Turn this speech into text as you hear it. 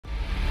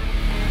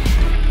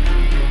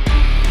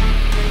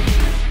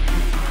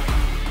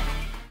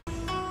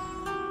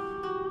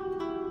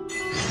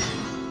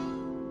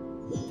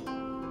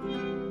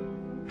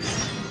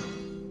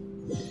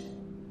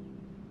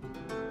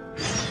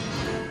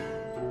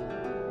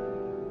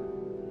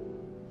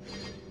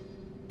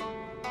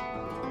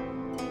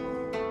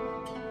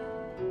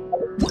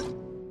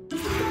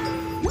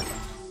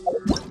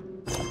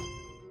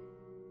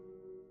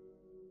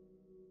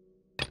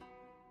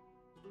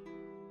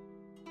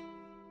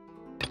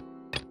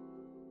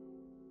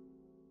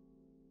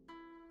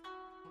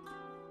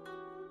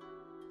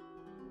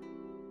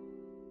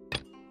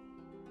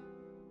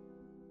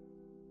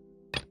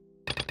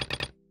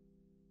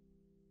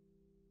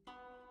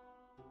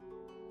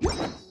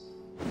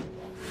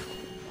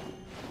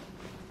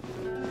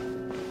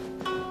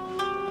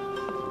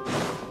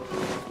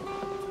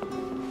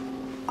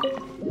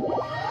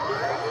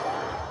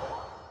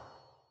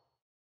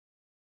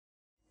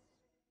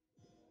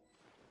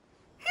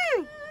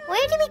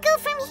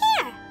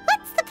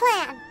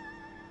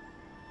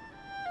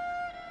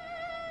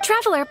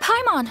Traveler,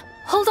 Paimon!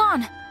 Hold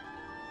on!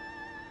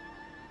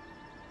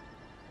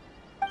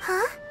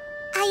 Huh?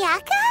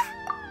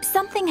 Ayaka?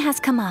 Something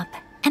has come up,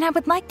 and I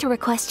would like to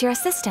request your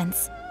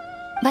assistance.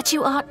 But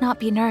you ought not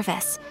be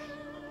nervous.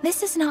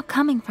 This is not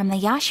coming from the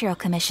Yashiro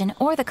Commission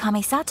or the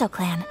Kamisato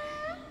clan.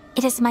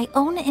 It is my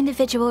own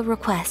individual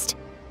request.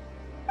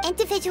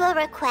 Individual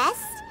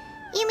request?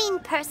 You mean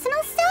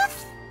personal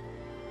stuff?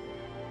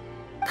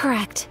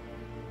 Correct.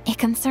 It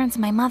concerns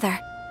my mother.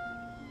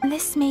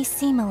 This may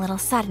seem a little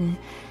sudden,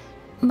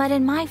 but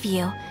in my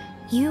view,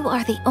 you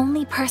are the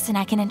only person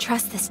I can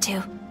entrust this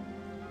to.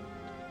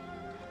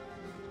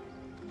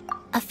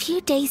 A few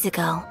days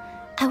ago,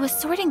 I was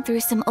sorting through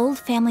some old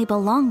family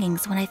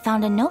belongings when I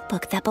found a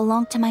notebook that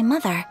belonged to my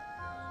mother.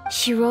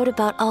 She wrote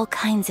about all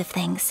kinds of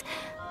things,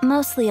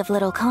 mostly of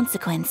little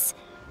consequence.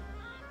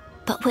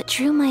 But what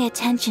drew my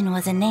attention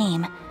was a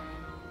name.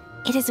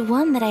 It is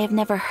one that I have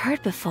never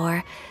heard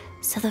before,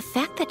 so the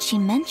fact that she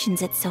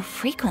mentions it so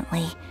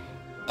frequently,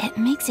 it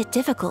makes it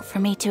difficult for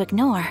me to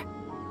ignore.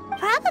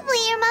 Probably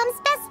your mom's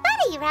best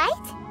buddy,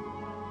 right?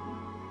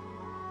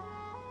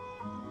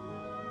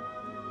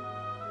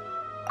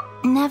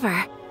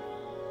 Never.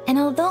 And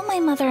although my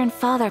mother and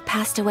father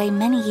passed away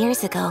many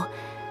years ago,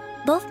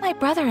 both my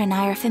brother and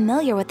I are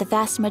familiar with the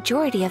vast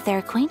majority of their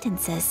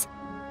acquaintances.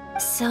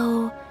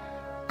 So,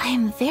 I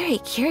am very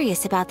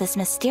curious about this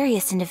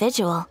mysterious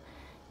individual.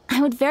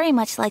 I would very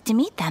much like to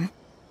meet them.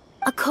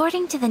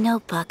 According to the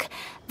notebook,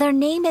 their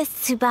name is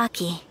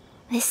Tsubaki.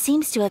 This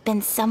seems to have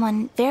been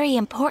someone very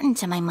important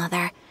to my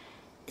mother.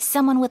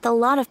 Someone with a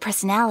lot of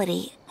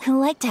personality,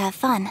 who liked to have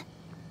fun.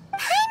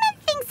 Paimon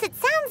thinks it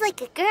sounds like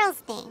a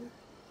girl's name.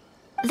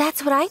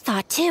 That's what I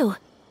thought too.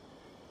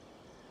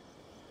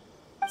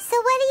 So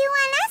what do you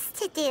want us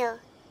to do?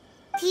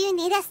 Do you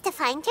need us to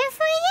find her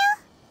for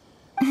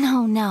you?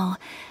 No.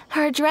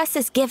 Her address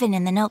is given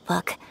in the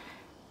notebook.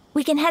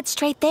 We can head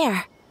straight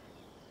there.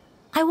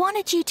 I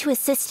wanted you to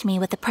assist me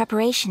with the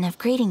preparation of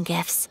greeting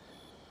gifts.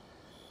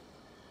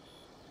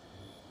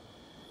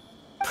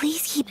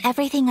 Please keep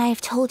everything I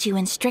have told you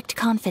in strict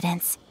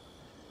confidence.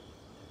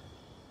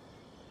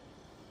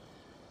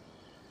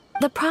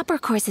 The proper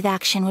course of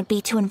action would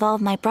be to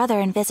involve my brother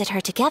and visit her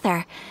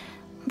together,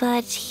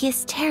 but he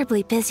is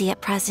terribly busy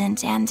at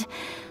present, and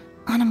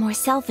on a more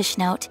selfish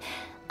note,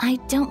 I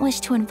don't wish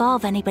to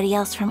involve anybody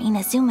else from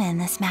Inazuma in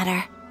this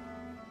matter.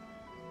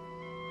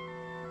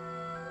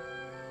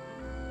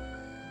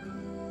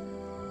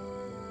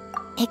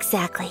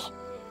 Exactly.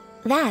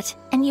 That,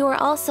 and you are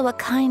also a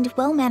kind,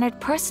 well-mannered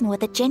person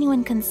with a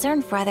genuine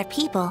concern for other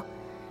people.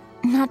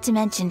 Not to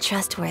mention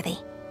trustworthy.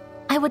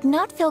 I would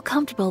not feel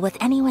comfortable with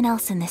anyone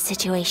else in this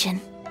situation.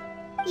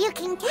 You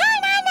can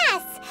count on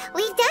us!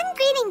 We've done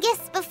greeting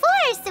gifts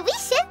before, so we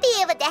should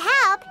be able to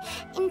help.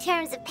 In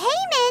terms of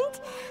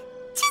payment,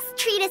 just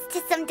treat us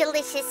to some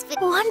delicious food.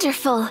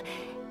 Wonderful!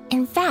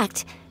 In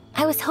fact,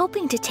 I was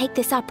hoping to take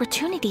this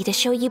opportunity to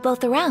show you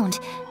both around,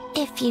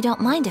 if you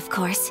don't mind, of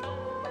course.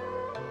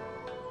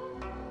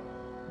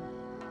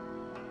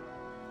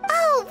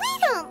 Oh,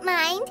 we don't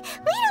mind.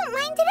 We don't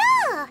mind at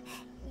all.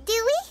 Do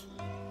we?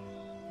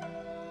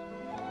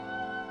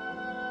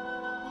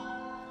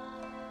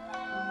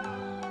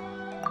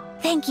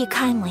 Thank you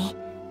kindly.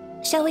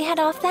 Shall we head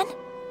off then?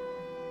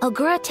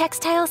 Ogura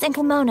Textiles and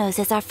Kimonos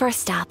is our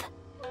first stop.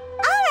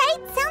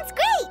 Alright, sounds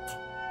great!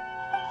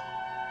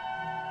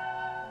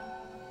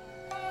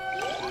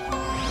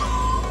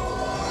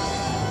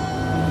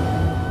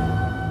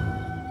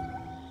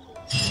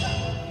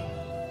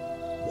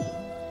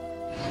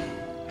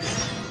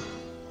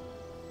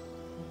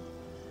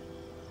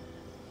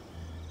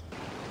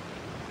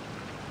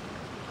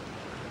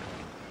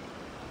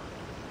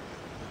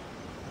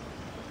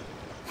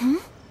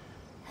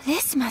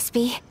 This must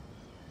be...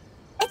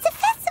 It's a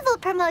festival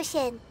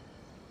promotion!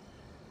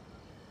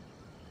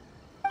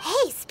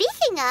 Hey,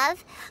 speaking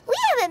of, we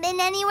haven't been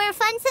anywhere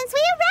fun since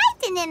we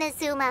arrived in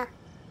Inazuma.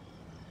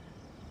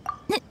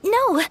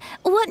 No!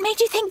 What made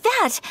you think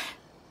that?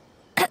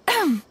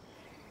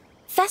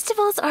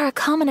 Festivals are a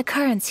common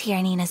occurrence here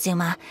in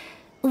Inazuma.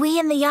 We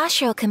in the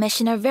Yashiro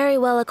Commission are very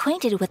well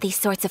acquainted with these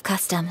sorts of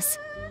customs.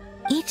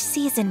 Each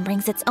season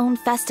brings its own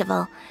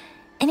festival,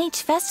 and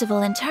each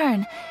festival in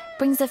turn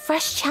brings a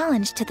fresh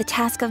challenge to the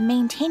task of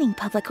maintaining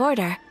public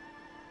order.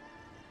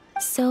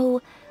 So,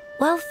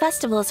 while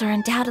festivals are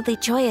undoubtedly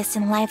joyous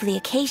and lively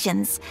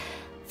occasions,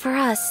 for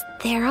us,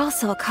 they are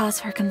also a cause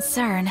for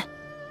concern.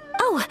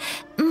 Oh,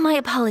 my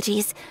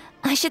apologies.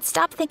 I should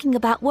stop thinking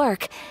about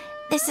work.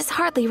 This is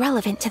hardly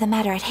relevant to the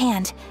matter at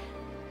hand.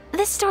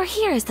 This store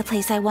here is the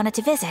place I wanted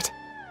to visit.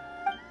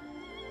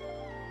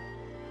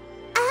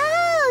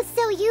 Oh,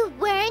 so you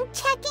weren't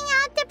checking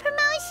out the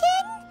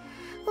promotion?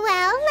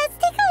 Well, let's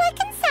take a look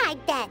inside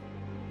then.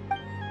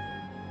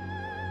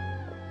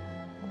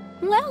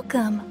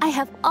 Welcome! I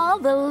have all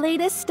the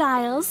latest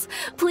styles.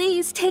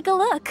 Please take a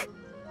look.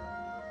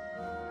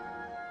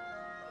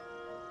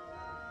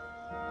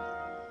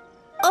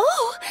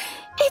 Oh!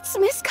 It's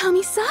Miss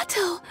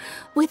Kamisato,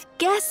 with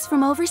guests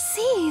from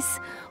overseas.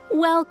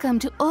 Welcome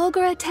to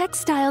Ogura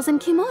Textiles and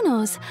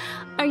Kimonos.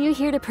 Are you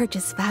here to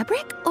purchase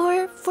fabric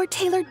or for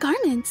tailored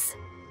garments?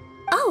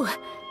 Oh,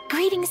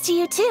 greetings to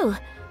you too.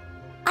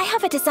 I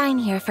have a design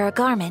here for a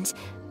garment.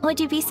 Would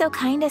you be so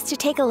kind as to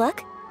take a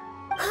look?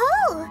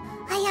 Oh,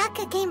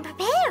 Ayaka came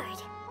prepared.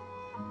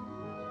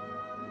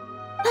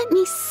 Let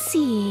me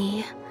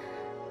see.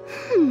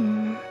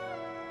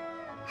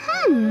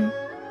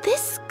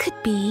 This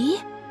could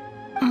be...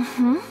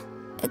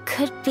 It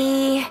could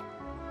be...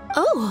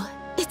 Oh,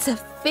 it's a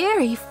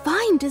very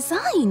fine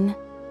design.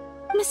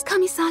 Miss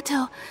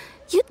Kamisato,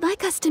 you'd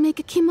like us to make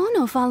a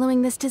kimono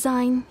following this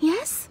design,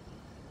 yes?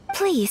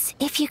 Please,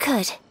 if you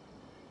could.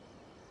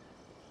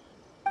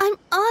 I'm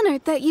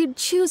honored that you'd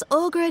choose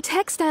Ogura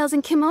Textiles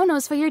and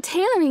Kimonos for your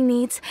tailoring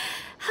needs.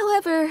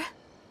 However,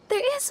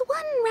 there is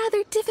one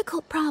rather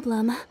difficult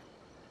problem.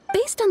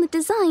 Based on the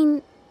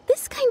design,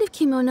 this kind of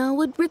kimono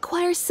would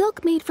require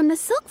silk made from the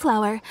silk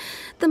flower.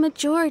 The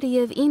majority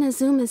of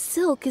Inazuma's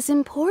silk is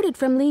imported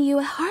from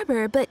Liyue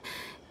Harbor, but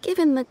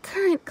given the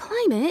current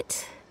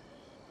climate...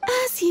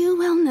 As you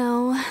well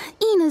know,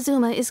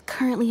 Inazuma is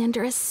currently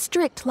under a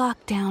strict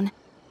lockdown.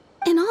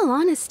 In all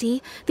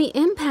honesty, the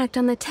impact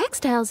on the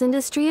textiles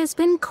industry has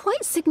been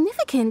quite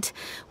significant.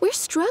 We're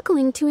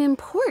struggling to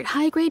import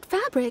high-grade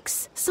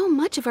fabrics. So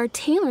much of our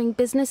tailoring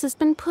business has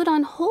been put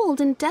on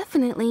hold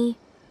indefinitely.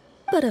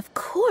 But of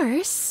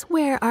course,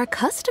 where our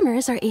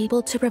customers are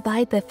able to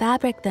provide the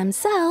fabric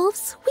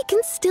themselves, we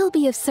can still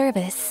be of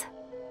service.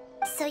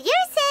 So you're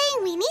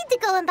saying we need to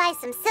go and buy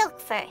some silk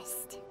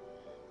first?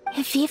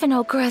 If even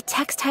Ogura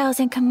Textiles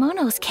and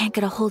Kimonos can't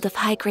get a hold of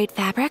high-grade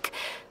fabric,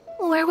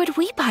 where would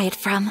we buy it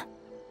from?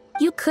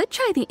 You could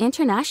try the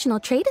International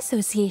Trade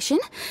Association.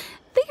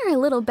 They are a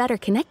little better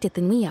connected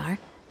than we are.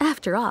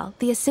 After all,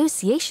 the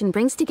association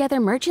brings together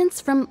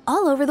merchants from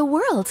all over the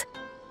world.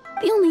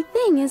 The only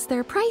thing is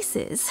their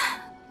prices.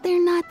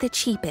 They're not the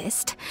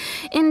cheapest.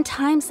 In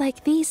times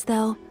like these,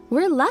 though,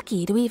 we're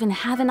lucky to even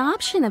have an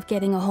option of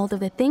getting a hold of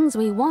the things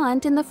we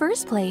want in the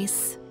first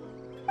place.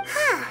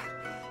 Huh.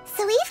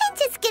 So even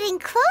just getting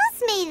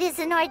clothes made is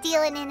an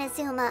ordeal in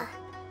Inazuma.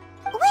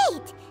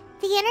 Wait,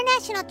 the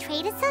International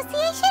Trade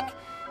Association?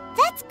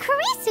 That's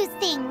Kurisu's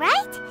thing,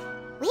 right?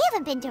 We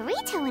haven't been to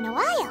Rito in a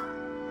while.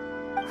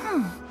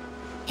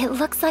 It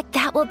looks like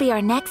that will be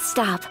our next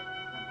stop.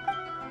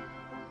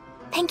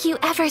 Thank you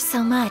ever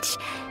so much.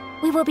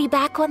 We will be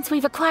back once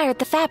we've acquired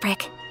the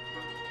fabric.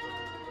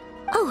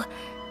 Oh,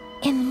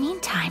 in the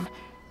meantime,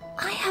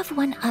 I have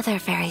one other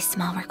very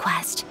small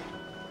request.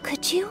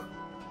 Could you?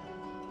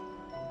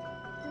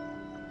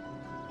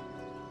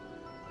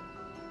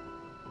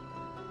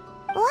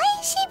 Why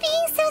is she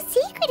being so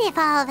secretive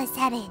all of a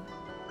sudden?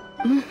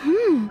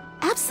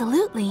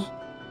 Absolutely.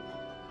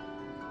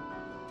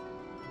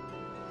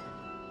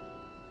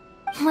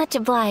 Much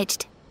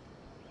obliged.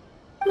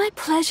 My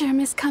pleasure,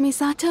 Miss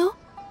Kamisato.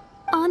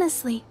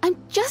 Honestly, I'm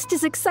just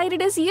as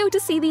excited as you to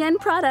see the end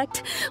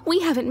product.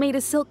 We haven't made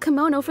a silk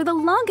kimono for the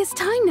longest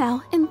time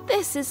now, and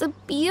this is a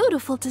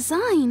beautiful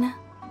design.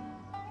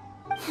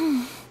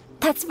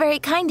 That's very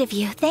kind of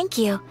you, thank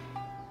you.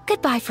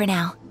 Goodbye for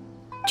now.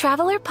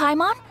 Traveler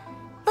Paimon,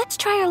 let's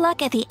try our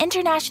luck at the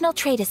International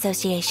Trade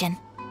Association.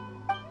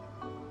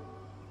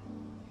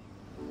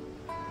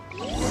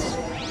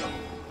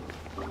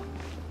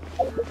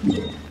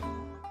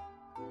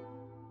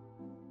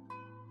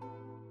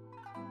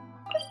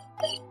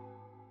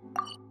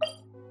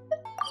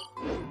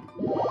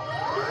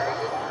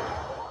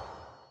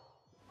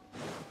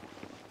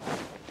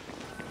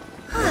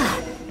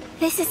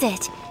 This is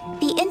it,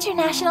 the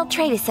International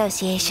Trade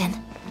Association.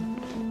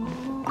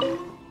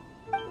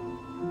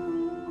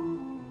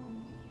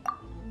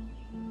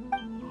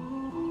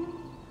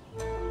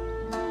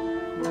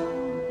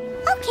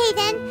 Okay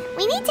then,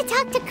 we need to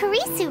talk to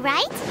Kurisu,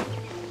 right?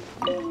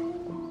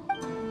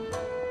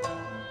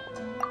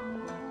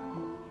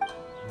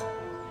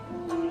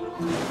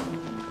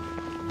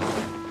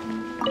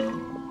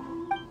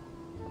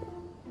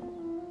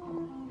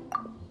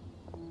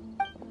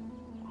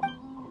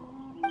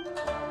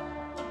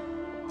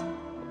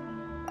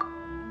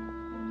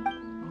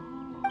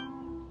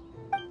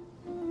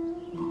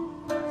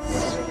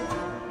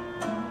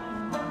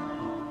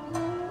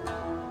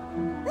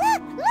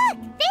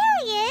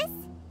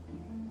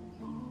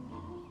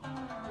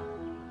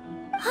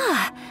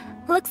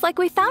 Looks like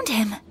we found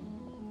him.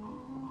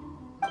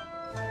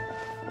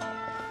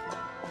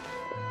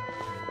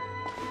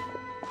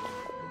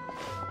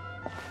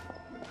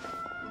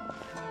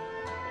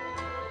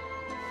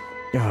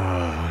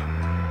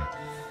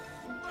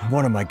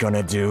 What am I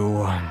gonna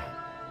do?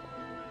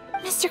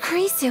 Mr.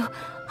 Kurisu,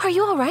 are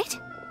you alright?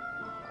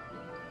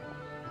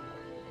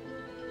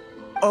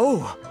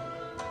 Oh!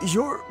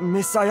 You're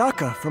Miss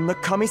Ayaka from the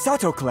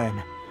Kamisato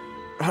clan.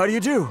 How do you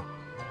do?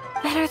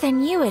 Better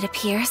than you, it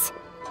appears.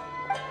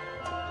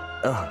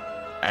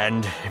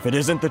 And if it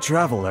isn't the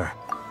Traveler,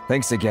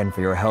 thanks again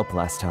for your help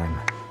last time.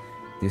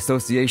 The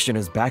association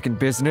is back in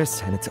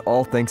business, and it's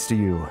all thanks to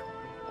you.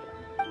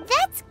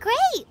 That's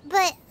great,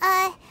 but,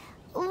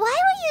 why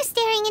were you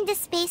staring into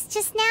space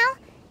just now?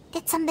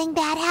 Did something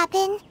bad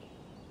happen?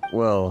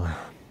 Well,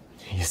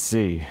 you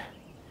see...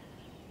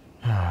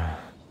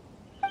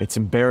 It's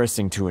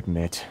embarrassing to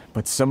admit,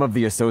 but some of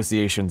the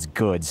Association's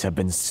goods have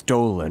been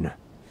stolen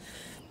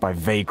by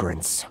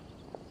vagrants.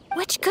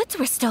 Which goods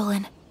were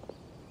stolen?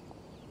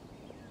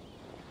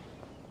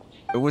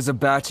 It was a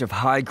batch of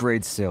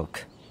high-grade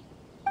silk.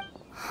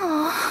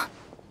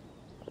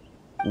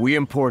 We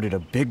imported a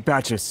big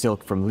batch of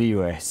silk from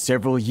Liyue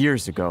several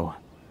years ago.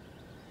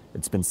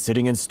 It's been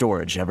sitting in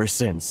storage ever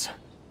since.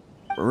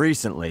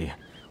 Recently,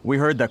 we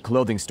heard that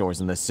clothing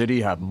stores in the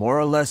city have more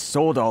or less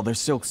sold all their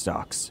silk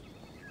stocks.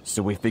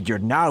 So we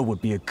figured now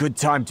would be a good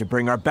time to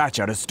bring our batch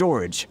out of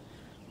storage,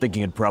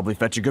 thinking it'd probably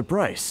fetch a good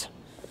price.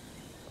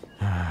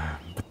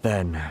 But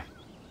then...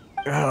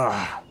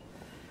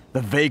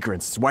 the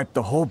vagrants swiped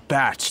the whole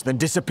batch, then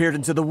disappeared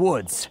into the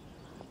woods.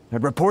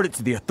 I'd report it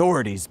to the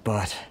authorities,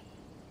 but...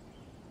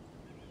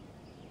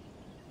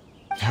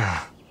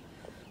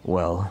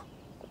 Well,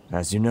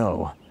 as you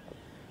know,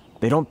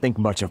 they don't think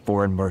much of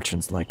foreign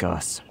merchants like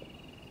us.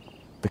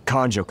 The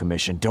Conjo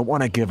Commission don't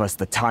want to give us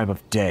the time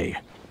of day.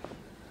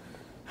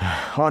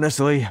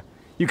 Honestly,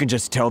 you can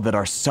just tell that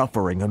our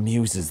suffering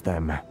amuses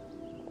them.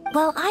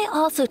 Well, I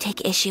also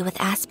take issue with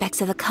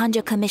aspects of the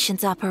Conjo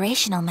Commission's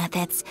operational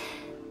methods.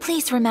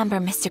 Please remember,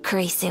 Mr.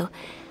 Kurisu,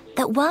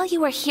 that while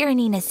you are here in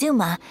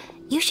Inazuma,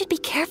 you should be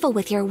careful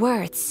with your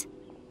words.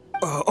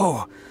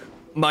 Oh,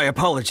 my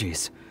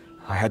apologies.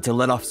 I had to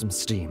let off some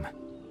steam.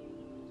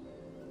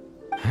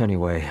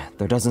 Anyway,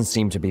 there doesn't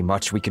seem to be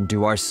much we can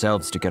do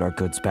ourselves to get our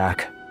goods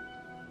back.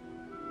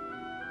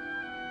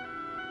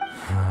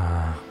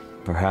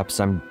 Perhaps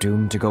I'm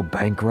doomed to go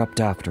bankrupt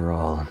after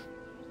all.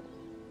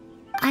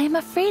 I am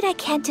afraid I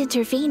can't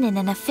intervene in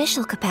an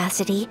official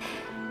capacity,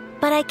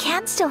 but I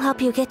can still help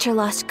you get your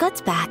lost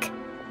goods back.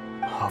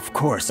 Of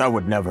course, I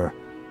would never...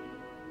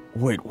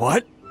 Wait,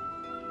 what?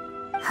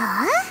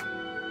 Huh?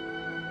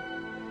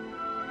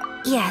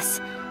 Yes,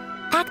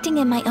 acting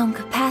in my own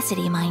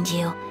capacity, mind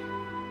you.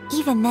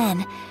 Even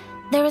then,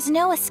 there is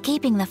no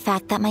escaping the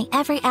fact that my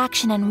every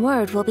action and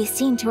word will be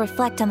seen to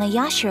reflect on the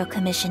Yashiro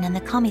Commission and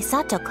the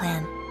Kamisato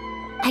clan.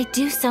 I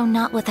do so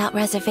not without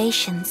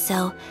reservations,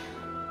 so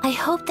I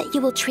hope that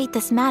you will treat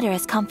this matter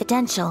as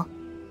confidential.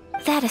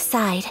 That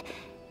aside,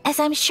 as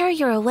I'm sure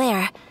you're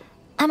aware,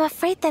 I'm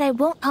afraid that I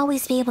won't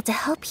always be able to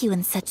help you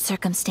in such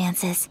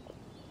circumstances.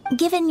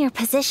 Given your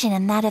position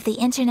and that of the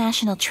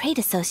International Trade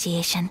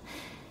Association,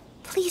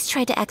 please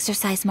try to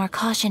exercise more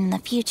caution in the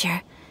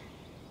future.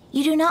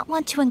 You do not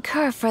want to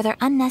incur further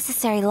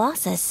unnecessary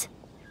losses.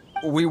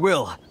 We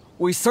will.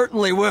 We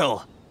certainly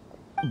will.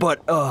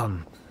 But,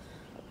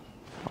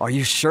 are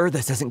you sure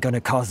this isn't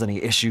gonna cause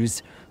any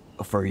issues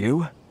for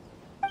you?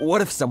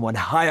 What if someone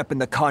high up in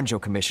the Conjo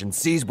Commission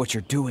sees what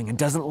you're doing and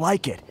doesn't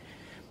like it?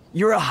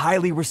 You're a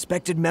highly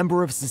respected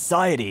member of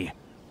society.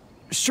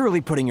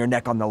 Surely putting your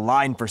neck on the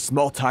line for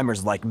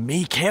small-timers like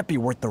me can't be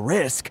worth the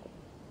risk.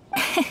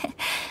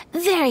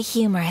 Very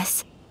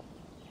humorous.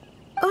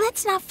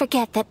 Let's not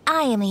forget that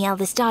I am the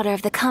eldest daughter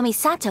of the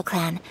Kamisato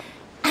clan.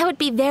 I would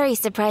be very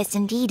surprised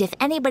indeed if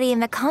anybody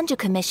in the Conjo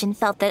Commission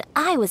felt that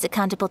I was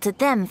accountable to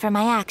them for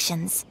my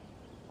actions.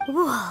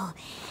 Whoa,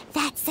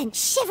 that sent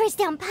shivers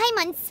down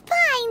Paimon's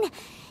spine!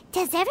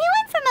 Does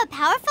everyone from a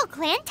powerful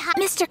clan talk—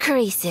 Mr.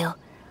 Kurisu,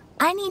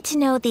 I need to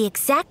know the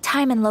exact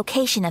time and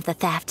location of the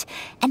theft,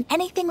 and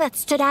anything that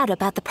stood out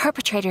about the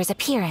perpetrator's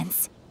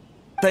appearance.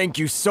 Thank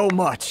you so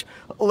much.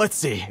 Let's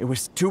see, it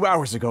was 2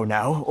 hours ago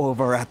now,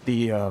 over at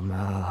the,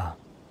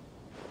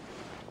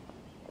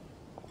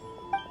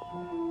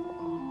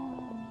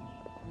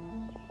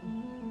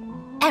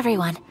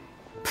 Everyone,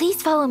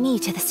 please follow me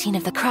to the scene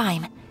of the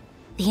crime.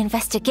 The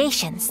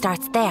investigation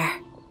starts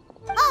there.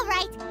 All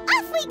right,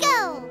 off we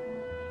go!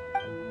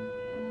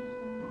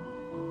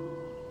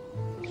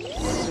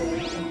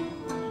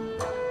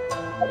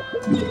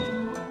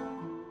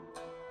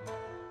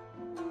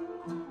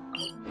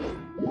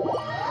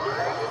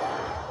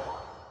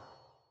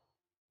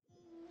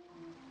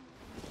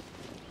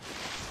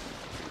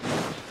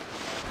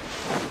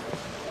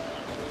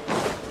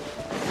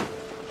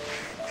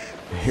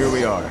 Here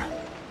we are.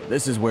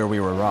 This is where we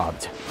were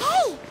robbed.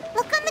 Hey,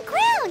 look on the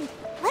ground!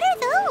 What are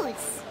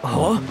those?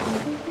 Huh?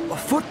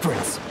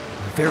 Footprints.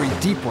 Very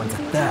deep ones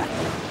at that.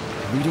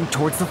 Leading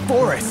towards the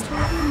forest.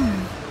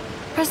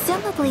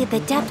 Presumably the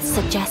depth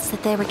suggests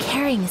that they were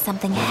carrying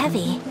something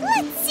heavy.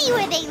 Let's see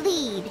where they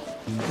lead.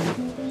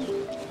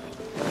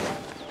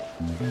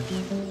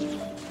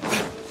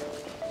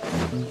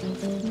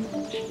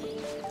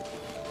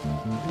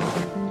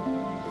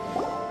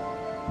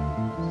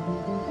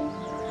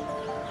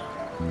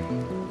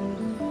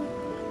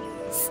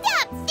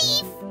 Stop,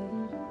 thief!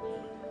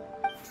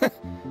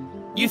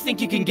 You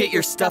think you can get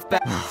your stuff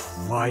back?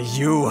 Why,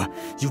 you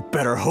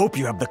better hope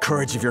you have the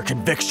courage of your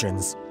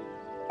convictions.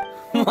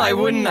 Why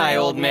wouldn't I,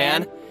 old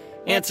man?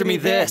 Answer me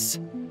this.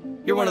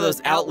 You're one of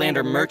those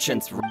Outlander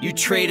merchants. You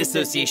trade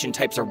association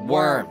types are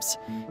worms.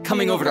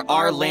 Coming over to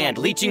our land,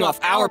 leeching off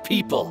our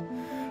people.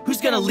 Who's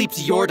gonna leap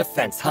to your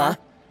defense, huh?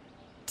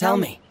 Tell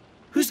me,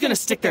 who's gonna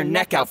stick their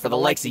neck out for the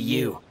likes of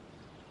you?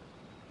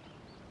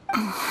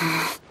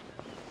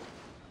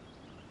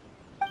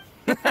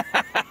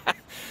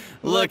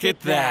 Look at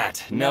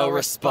that. No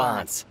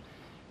response.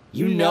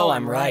 You know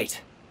I'm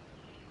right.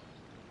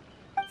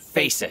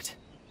 Face it.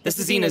 This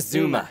is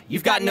Inazuma.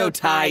 You've got no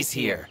ties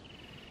here.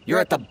 You're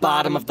at the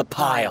bottom of the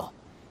pile.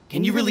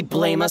 Can you really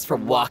blame us for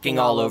walking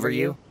all over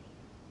you?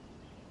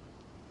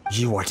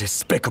 You are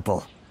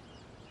despicable.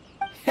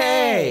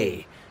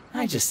 Hey!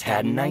 I just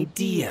had an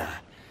idea.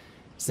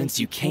 Since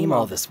you came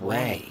all this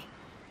way,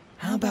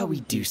 how about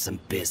we do some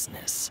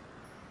business?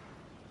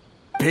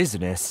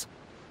 Business?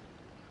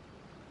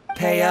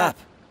 Pay up.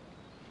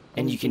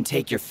 And you can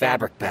take your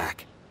fabric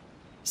back.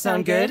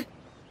 Sound good?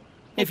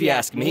 If you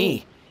ask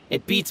me,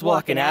 it beats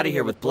walking out of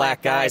here with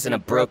black eyes and a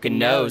broken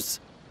nose.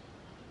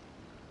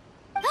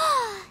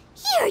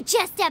 You're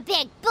just a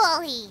big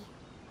bully!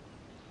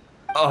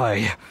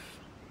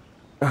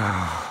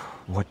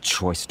 What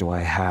choice do I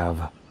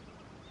have?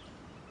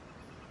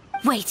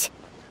 Wait.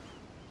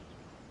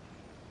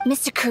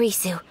 Mr.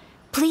 Kurisu,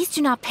 please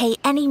do not pay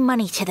any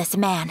money to this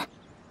man.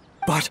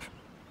 But...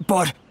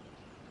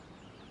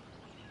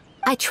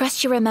 I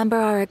trust you remember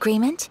our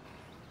agreement?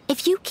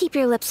 If you keep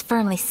your lips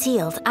firmly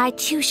sealed, I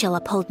too shall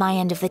uphold my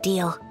end of the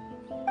deal.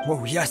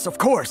 Oh, yes, of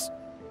course!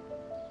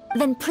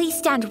 Then please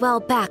stand well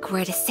back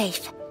where it is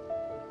safe.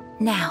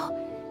 Now,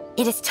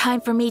 it is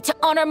time for me to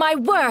honor my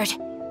word!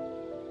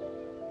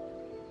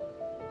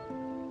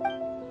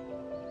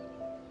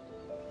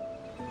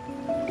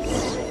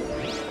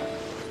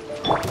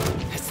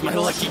 It's my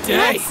lucky day!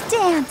 Let's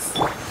dance!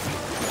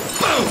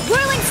 Boom!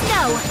 Whirling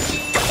snow!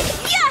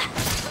 Yeah!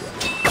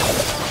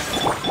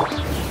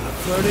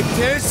 Verdict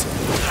is...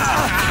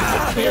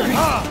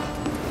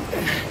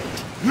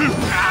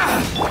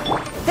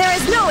 There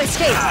is no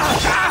escape!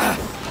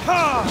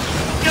 Oh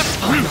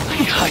my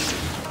god!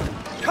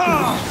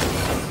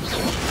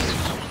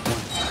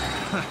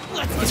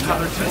 Let's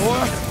get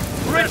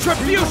for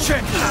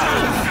retribution!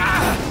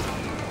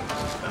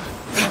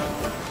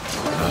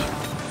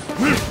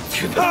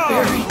 To the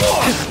very...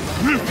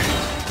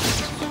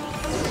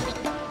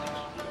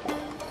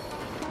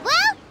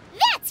 Well,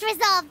 that's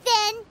resolved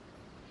then!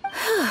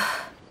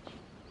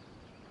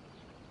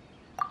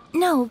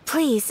 No,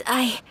 please,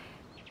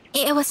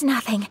 It was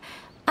nothing.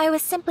 I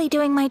was simply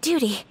doing my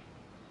duty.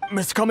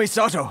 Miss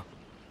Kamisato!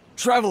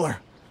 Traveler!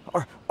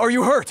 Are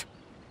you hurt?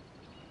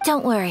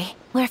 Don't worry,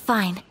 we're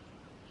fine.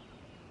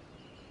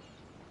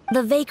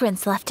 The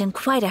vagrants left in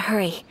quite a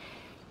hurry.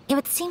 It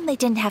would seem they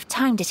didn't have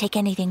time to take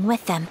anything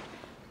with them.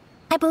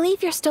 I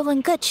believe your stolen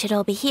goods should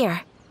all be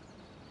here.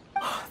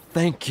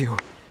 Thank you.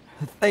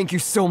 Thank you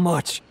so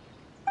much.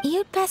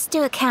 You'd best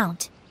do a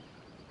count.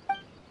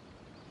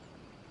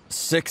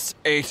 6,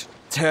 8,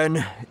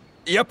 10...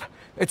 Yep,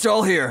 it's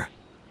all here.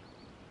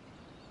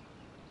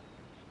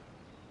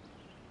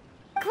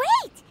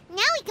 Great!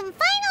 Now we can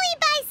finally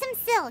buy some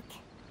silk!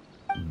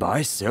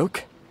 Buy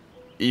silk?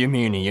 You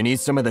mean you need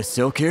some of the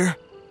silk here?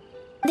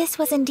 This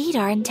was indeed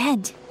our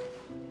intent.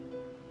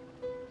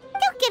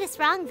 Don't get us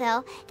wrong,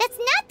 though. That's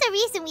not the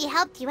reason we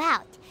helped you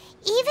out.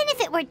 Even if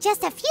it were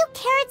just a few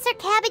carrots or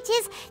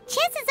cabbages,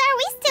 chances are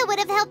we still would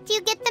have helped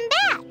you get them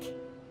back.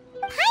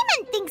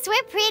 Paimon thinks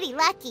we're pretty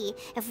lucky.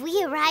 If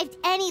we arrived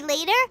any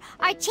later,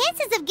 our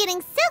chances of getting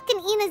silk in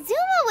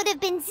Inazuma would have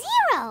been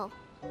 0.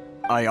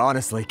 I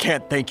honestly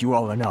can't thank you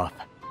all enough.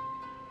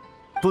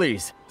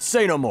 Please,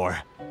 say no more.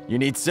 You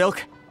need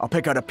silk? I'll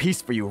pick out a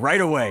piece for you right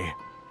away.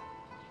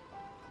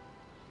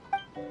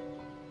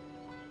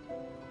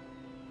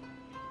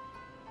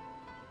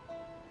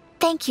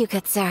 Thank you,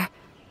 good sir.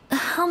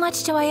 How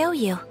much do I owe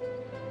you?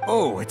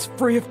 Oh, it's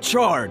free of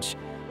charge.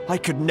 I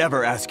could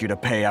never ask you to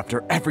pay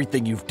after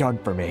everything you've done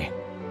for me.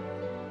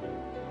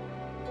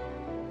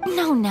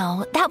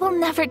 No, that will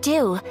never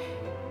do.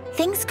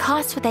 Things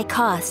cost what they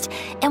cost,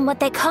 and what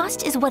they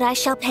cost is what I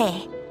shall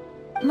pay.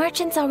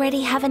 Merchants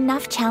already have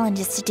enough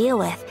challenges to deal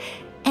with,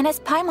 and as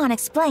Paimon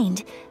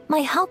explained, my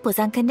help was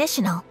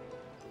unconditional.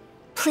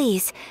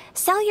 Please,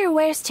 sell your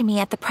wares to me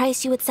at the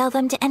price you would sell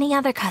them to any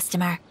other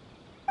customer.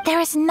 There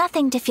is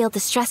nothing to feel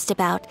distressed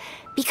about,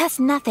 because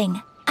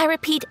nothing, I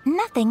repeat,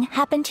 nothing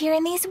happened here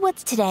in these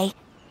woods today,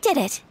 did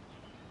it?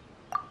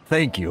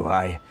 Thank you.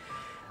 I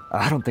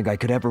don't think I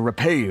could ever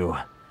repay you.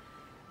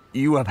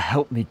 You have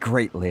helped me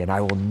greatly, and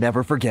I will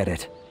never forget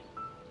it.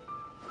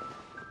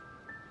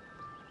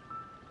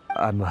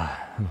 I'm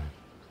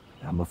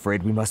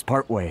afraid we must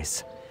part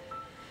ways.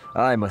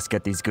 I must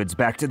get these goods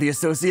back to the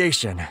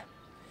association.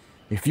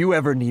 If you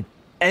ever need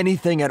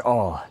anything at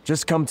all,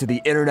 just come to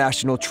the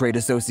International Trade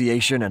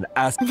Association and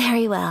ask—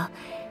 Very well.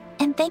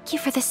 And thank you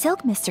for the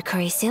silk, Mr.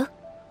 Kurisu.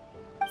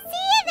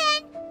 See you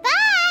then!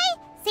 Bye!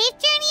 Safe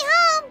journey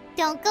home!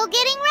 Don't go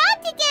getting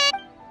robbed again!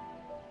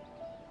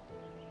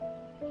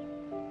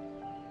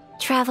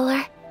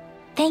 Traveler,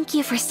 thank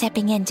you for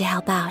stepping in to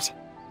help out.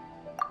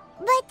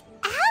 But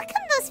how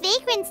come those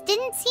vagrants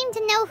didn't seem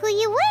to know who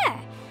you were?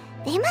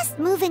 They must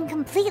move in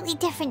completely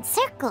different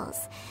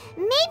circles.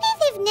 Maybe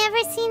they've never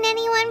seen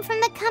anyone from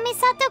the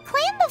Kamisato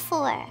clan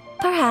before.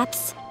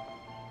 Perhaps.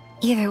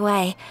 Either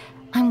way,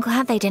 I'm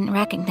glad they didn't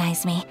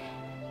recognize me.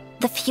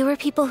 The fewer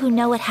people who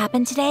know what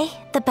happened today,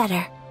 the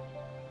better.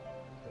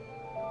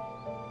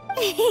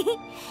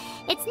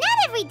 It's not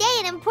every day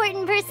an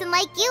important person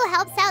like you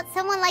helps out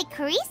someone like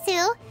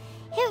Kurisu.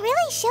 It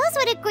really shows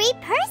what a great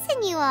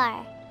person you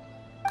are.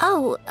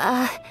 Oh,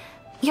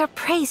 your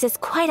praise is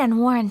quite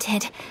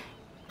unwarranted.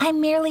 I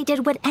merely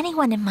did what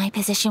anyone in my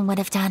position would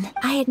have done.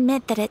 I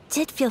admit that it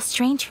did feel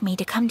strange for me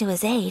to come to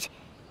his aid.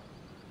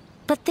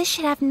 But this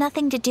should have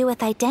nothing to do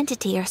with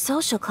identity or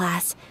social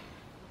class.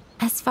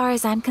 As far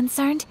as I'm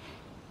concerned,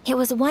 it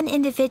was one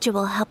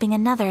individual helping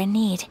another in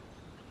need.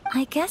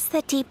 I guess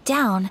that deep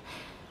down,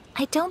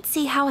 I don't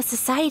see how a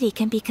society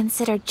can be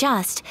considered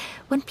just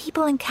when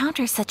people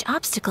encounter such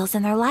obstacles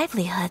in their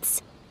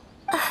livelihoods.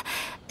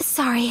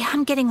 Sorry,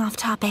 I'm getting off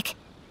topic.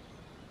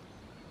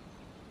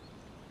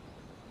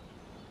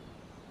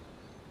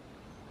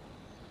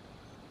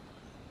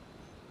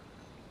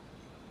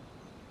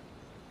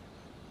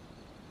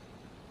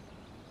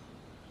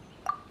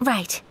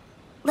 Right.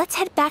 Let's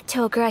head back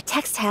to Ogura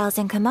Textiles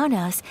and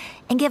Kimonos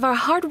and give our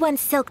hard-won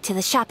silk to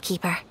the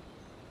shopkeeper.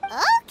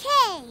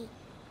 Okay.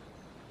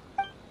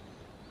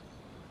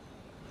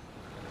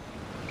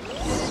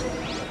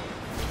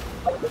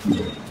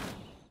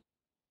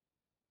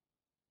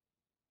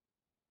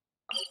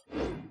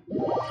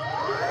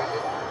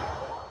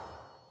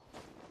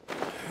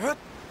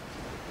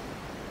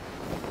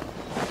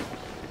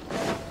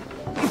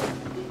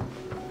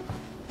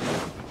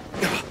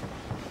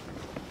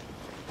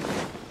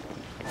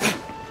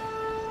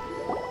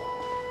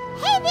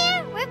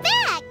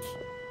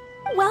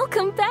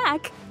 Welcome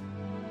back!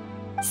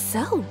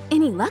 So,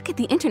 any luck at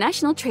the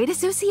International Trade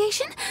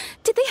Association?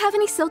 Did they have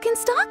any silk in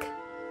stock?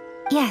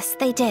 Yes,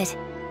 they did.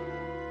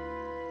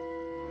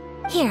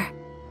 Here.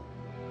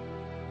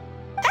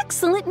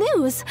 Excellent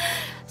news!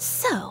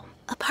 So,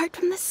 apart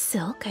from the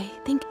silk, I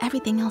think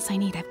everything else I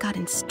need I've got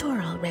in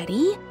store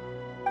already.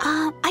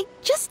 I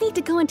just need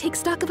to go and take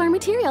stock of our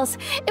materials.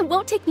 It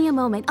won't take me a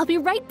moment. I'll be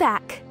right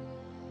back.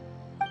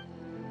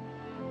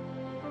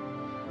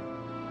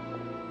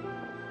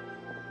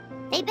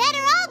 They better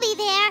all be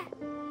there.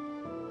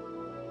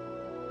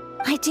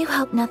 I do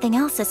hope nothing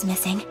else is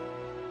missing.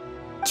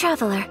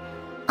 Traveler,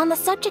 on the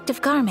subject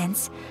of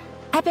garments,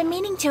 I've been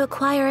meaning to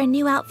acquire a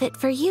new outfit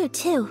for you,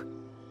 too.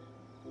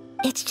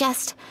 It's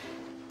just,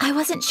 I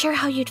wasn't sure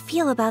how you'd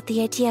feel about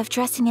the idea of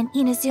dressing in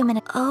Inazuma.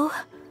 Oh,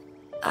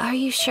 are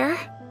you sure?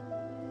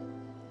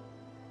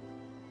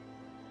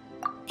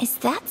 Is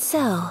that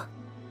so?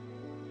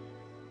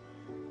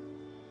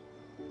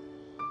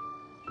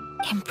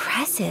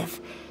 Impressive.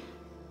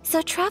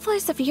 So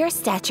travelers of your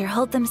stature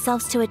hold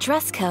themselves to a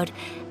dress code,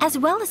 as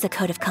well as a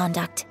code of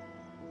conduct.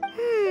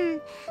 More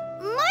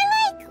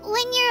like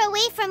when you're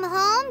away from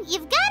home,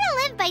 you've gotta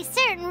live by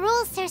certain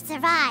rules to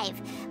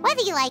survive,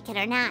 whether you like it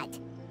or not.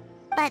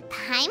 But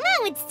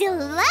Paimon would still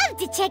love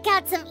to check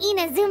out some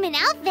Inazuman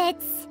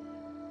outfits.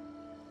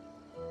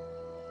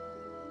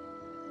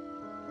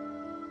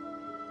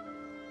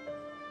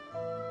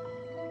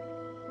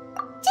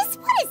 Just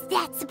what is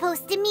that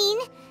supposed to mean?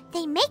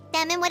 They make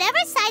them in whatever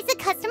size the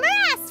customer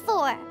asks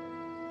for.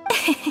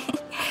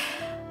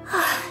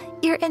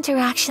 Your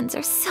interactions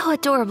are so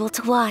adorable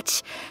to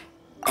watch.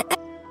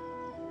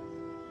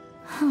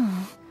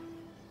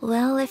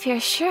 Well, if you're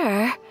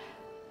sure,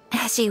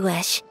 as you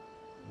wish.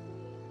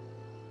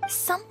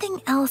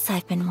 Something else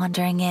I've been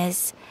wondering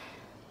is,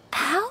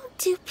 how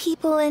do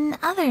people in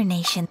other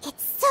nations...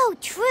 It's so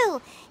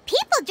true.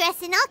 People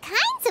dress in all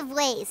kinds of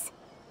ways.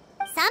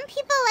 Some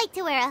people like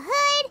to wear a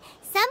hood,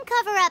 some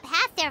cover up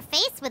half their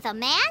face with a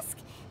mask,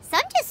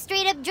 some just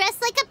straight up dress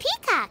like a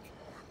peacock.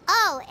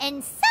 Oh,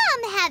 and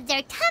some have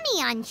their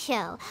tummy on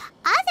show.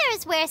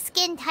 Others wear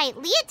skin-tight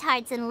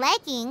leotards and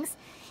leggings.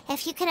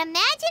 If you can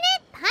imagine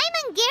it,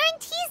 Paimon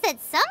guarantees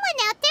that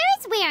someone out there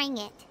is wearing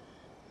it.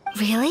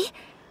 Really?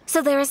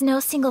 So there is no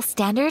single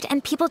standard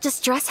and people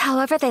just dress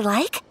however they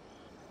like?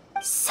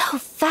 So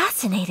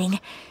fascinating.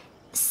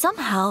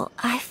 Somehow,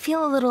 I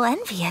feel a little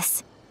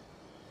envious.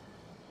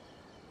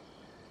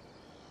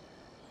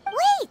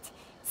 Wait,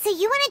 so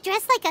you want to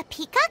dress like a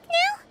peacock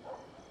now?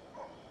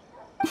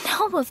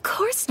 No, of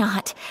course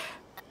not.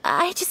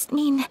 I just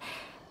mean,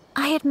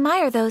 I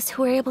admire those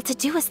who are able to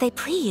do as they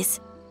please.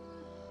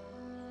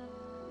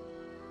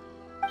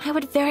 I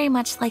would very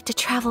much like to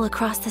travel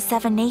across the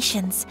 7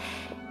 nations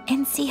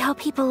and see how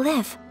people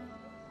live.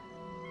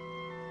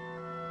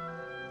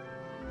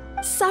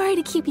 Sorry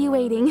to keep you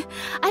waiting.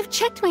 I've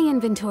checked my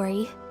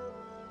inventory.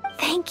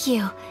 Thank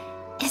you.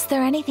 Is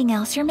there anything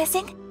else you're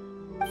missing?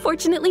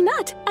 Fortunately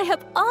not. I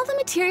have all the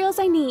materials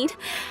I need.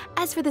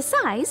 As for the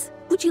size,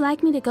 would you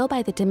like me to go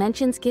by the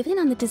dimensions given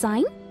on the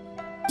design?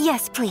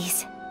 Yes,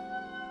 please.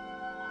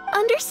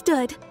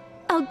 Understood.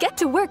 I'll get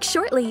to work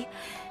shortly.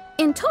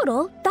 In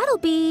total, that'll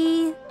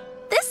be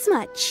this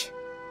much.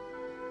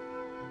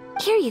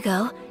 Here you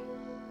go.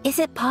 Is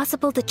it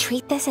possible to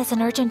treat this as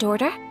an urgent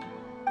order?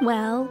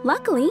 Well,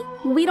 luckily,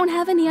 we don't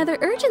have any other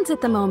urgents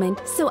at the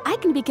moment, so I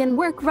can begin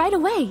work right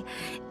away.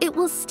 It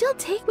will still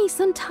take me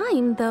some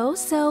time, though,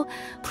 so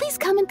please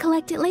come and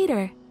collect it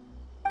later.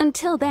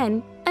 Until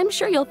then, I'm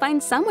sure you'll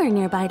find somewhere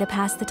nearby to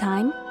pass the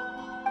time.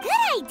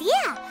 Good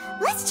idea!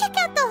 Let's check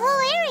out the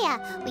whole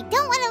area. We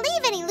don't want to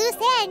leave any loose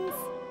ends.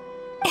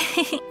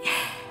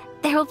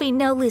 There will be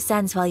no loose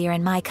ends while you're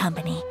in my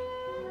company.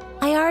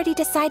 I already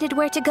decided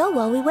where to go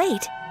while we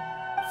wait.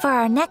 For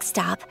our next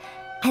stop,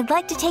 I'd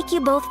like to take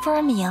you both for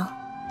a meal.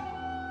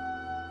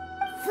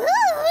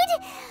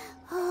 Food?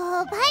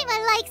 Oh,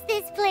 Paimon likes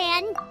this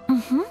plan.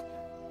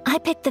 I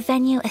picked the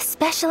venue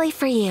especially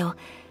for you.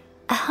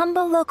 A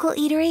humble local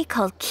eatery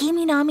called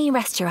Kiminami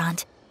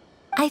Restaurant.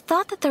 I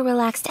thought that the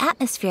relaxed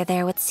atmosphere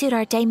there would suit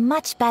our day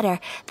much better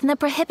than the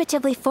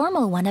prohibitively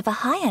formal one of a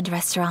high-end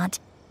restaurant.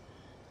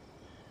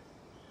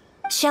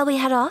 Shall we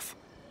head off?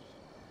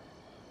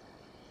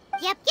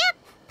 Yep.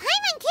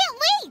 Paimon can't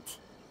wait.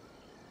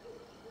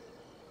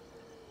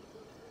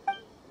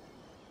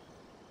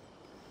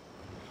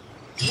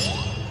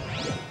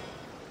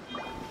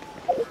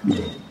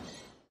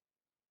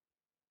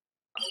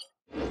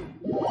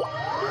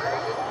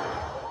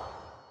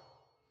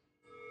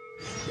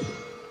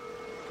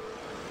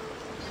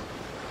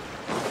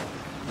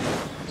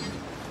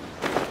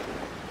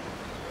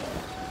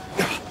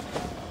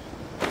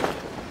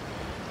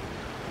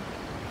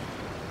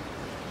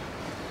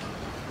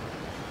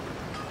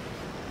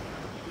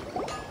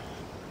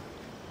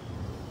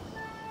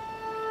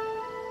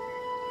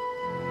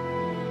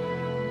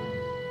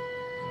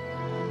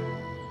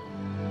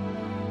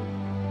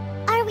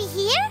 Are we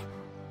here?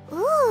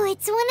 Ooh,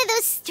 it's one of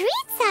those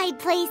street-side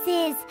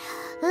places.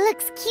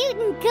 Looks cute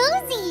and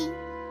cozy.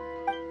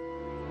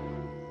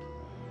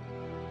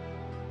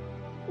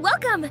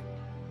 Welcome!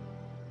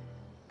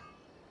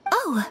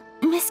 Oh,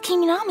 Miss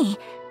Kiminami,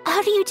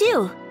 how do you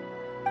do?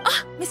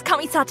 Ah, Miss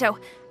Kamisato.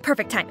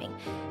 Perfect timing.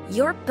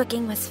 Your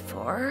booking was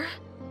for...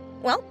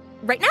 well,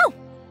 right now.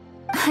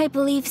 I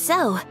believe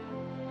so.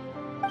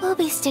 We'll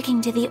be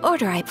sticking to the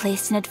order I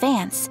placed in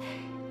advance.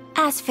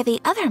 As for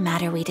the other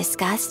matter we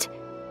discussed,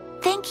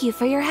 thank you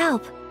for your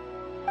help.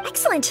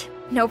 Excellent.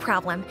 No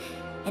problem.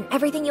 And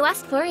everything you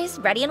asked for is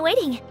ready and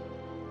waiting.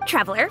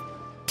 Traveler,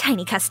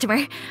 tiny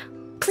customer,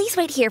 please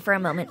wait here for a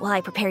moment while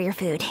I prepare your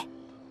food.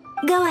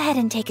 Go ahead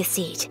and take a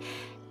seat.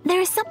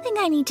 There is something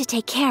I need to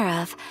take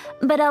care of,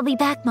 but I'll be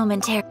back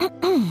momentarily.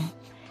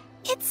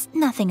 It's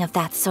nothing of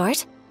that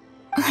sort.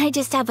 I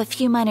just have a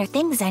few minor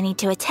things I need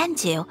to attend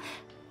to.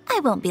 I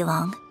won't be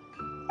long.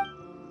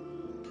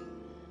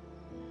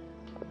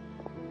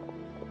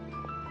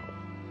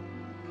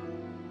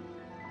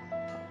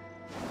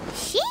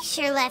 She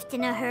sure left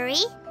in a hurry.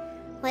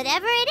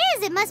 Whatever it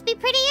is, it must be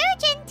pretty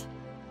urgent.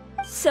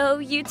 So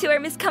you two are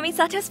Miss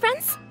Kamisato's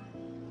friends?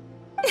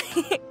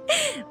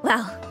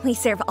 Well, we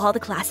serve all the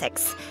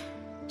classics.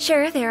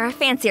 Sure, there are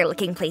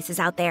fancier-looking places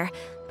out there,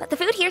 but the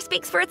food here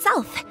speaks for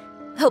itself.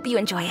 Hope you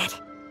enjoy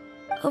it.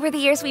 Over the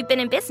years we've been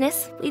in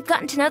business, we've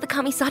gotten to know the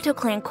Kamisato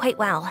clan quite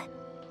well.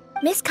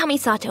 Miss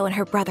Kamisato and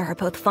her brother are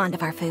both fond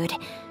of our food.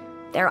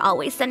 They're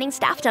always sending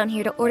staff down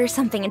here to order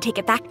something and take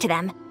it back to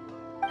them.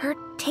 Her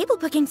table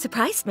booking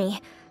surprised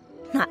me,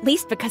 not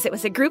least because it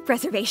was a group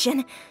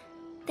reservation.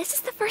 This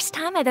is the first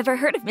time I've ever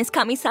heard of Miss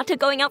Kamisato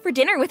going out for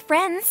dinner with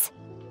friends.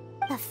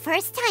 The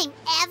first time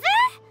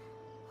ever?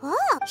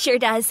 Oh, Sure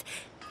does.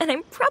 And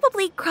I'm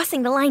probably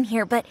crossing the line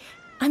here, but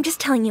I'm just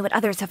telling you what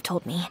others have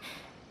told me.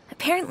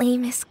 Apparently,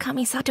 Miss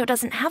Kamisato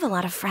doesn't have a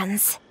lot of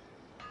friends.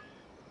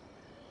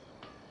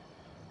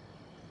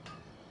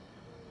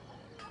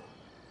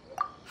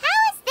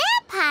 how is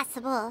that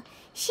possible?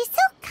 She's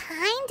so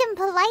kind and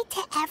polite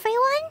to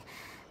everyone.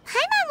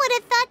 Paimon would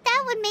have thought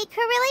that would make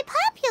her really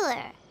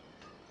popular.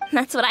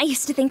 That's what I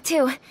used to think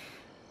too.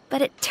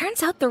 But it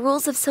turns out the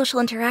rules of social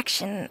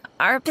interaction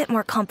are a bit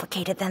more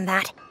complicated than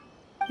that.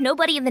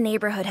 Nobody in the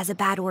neighborhood has a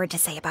bad word to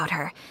say about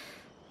her.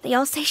 They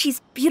all say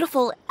she's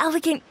beautiful,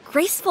 elegant,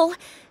 graceful,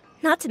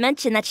 not to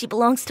mention that she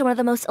belongs to one of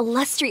the most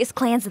illustrious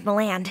clans in the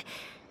land.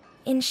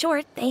 In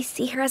short, they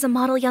see her as a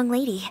model young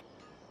lady.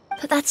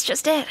 But that's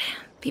just it.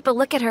 People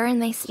look at her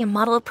and they see a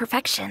model of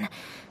perfection,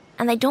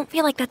 and they don't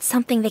feel like that's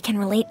something they can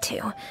relate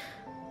to.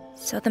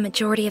 So the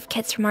majority of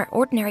kids from our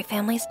ordinary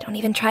families don't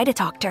even try to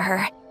talk to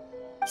her.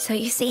 So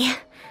you see,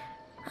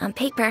 on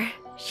paper,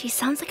 she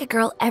sounds like a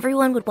girl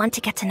everyone would want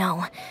to get to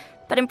know.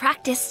 But in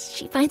practice,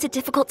 she finds it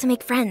difficult to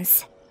make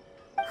friends.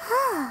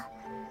 Huh.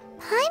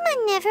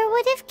 Paimon never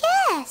would have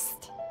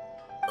guessed.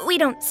 We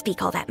don't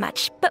speak all that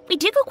much, but we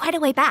do go quite a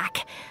way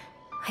back.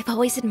 I've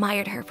always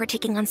admired her for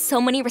taking on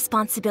so many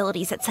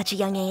responsibilities at such a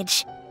young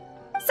age.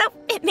 So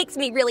it makes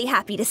me really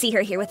happy to see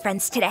her here with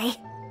friends today.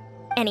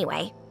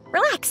 Anyway,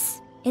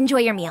 relax, enjoy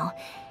your meal,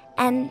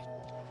 and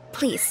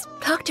please,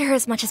 talk to her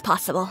as much as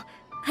possible.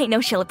 I know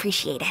she'll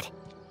appreciate it.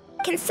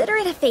 Consider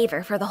it a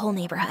favor for the whole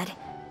neighborhood.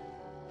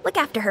 Look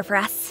after her for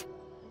us.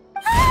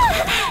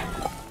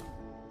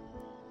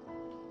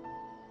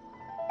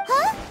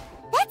 Huh?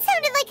 That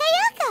sounded like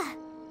Ayaka.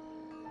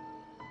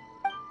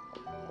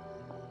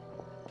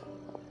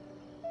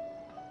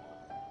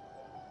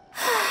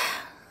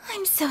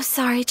 I'm so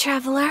sorry,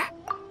 Traveler.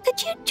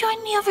 Could you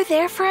join me over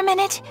there for a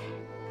minute?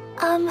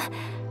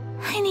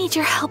 I need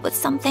your help with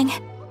something.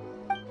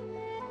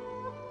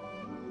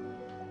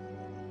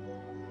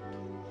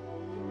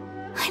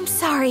 I'm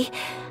sorry.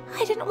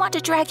 I didn't want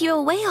to drag you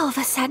away all of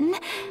a sudden.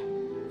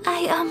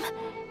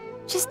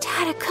 just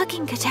had a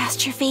cooking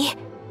catastrophe.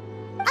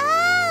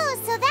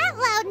 Oh, so that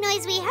loud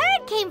noise we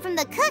heard came from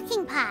the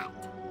cooking pot.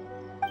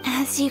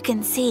 As you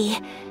can see,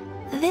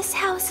 this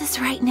house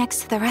is right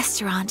next to the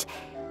restaurant.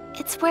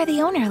 It's where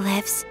the owner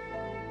lives.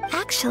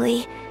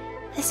 Actually,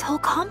 this whole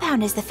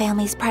compound is the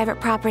family's private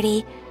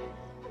property.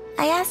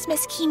 I asked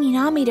Miss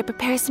Kiminami to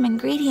prepare some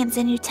ingredients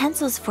and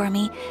utensils for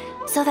me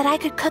so that I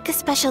could cook a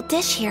special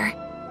dish here.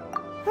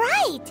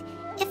 Right!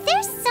 If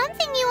there's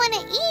something you want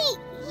to eat,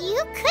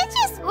 you could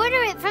just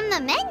order it from the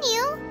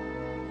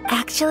menu.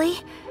 Actually,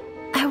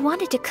 I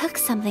wanted to cook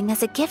something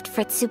as a gift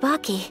for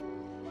Tsubaki.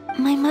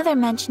 My mother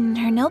mentioned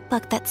in her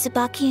notebook that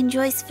Tsubaki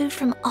enjoys food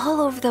from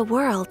all over the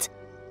world.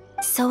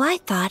 So I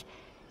thought,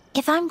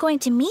 if I'm going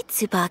to meet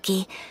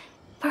Tsubaki,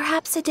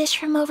 perhaps a dish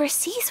from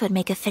overseas would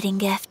make a fitting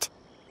gift.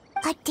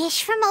 A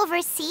dish from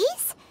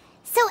overseas?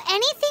 So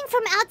anything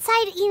from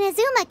outside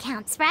Inazuma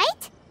counts,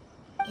 right?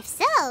 If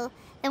so,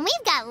 then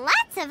we've got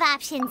lots of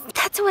options.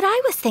 That's what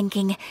I was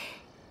thinking.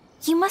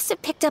 You must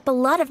have picked up a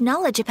lot of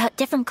knowledge about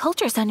different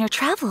cultures on your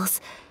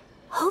travels,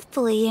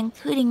 hopefully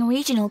including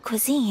regional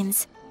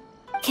cuisines.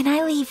 Can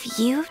I leave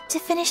you to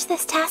finish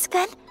this task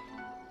then?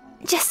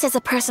 Just as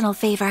a personal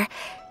favor.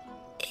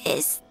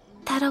 Is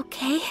that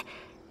okay?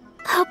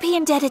 I'll be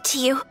indebted to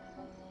you.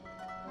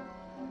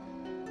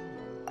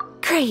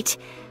 Great.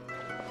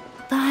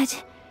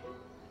 But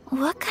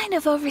what kind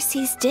of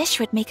overseas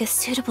dish would make a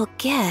suitable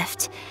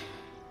gift?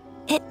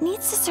 It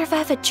needs to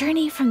survive a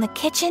journey from the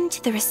kitchen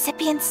to the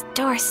recipient's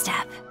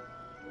doorstep.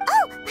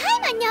 Oh,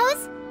 Paimon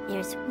knows!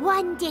 There's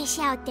one dish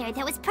out there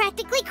that was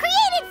practically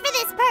created for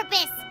this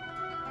purpose!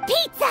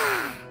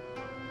 Pizza!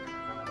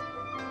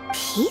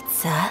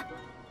 Pizza?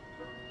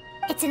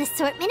 It's an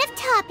assortment of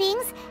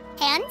toppings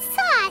and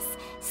sauce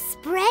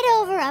spread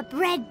over a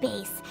bread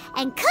base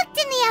and cooked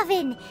in the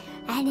oven.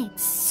 And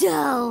it's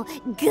so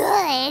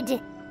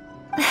good!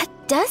 That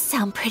does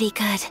sound pretty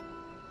good.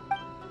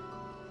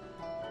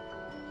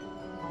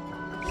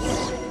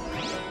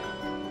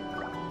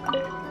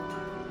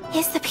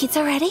 Is the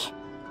pizza ready?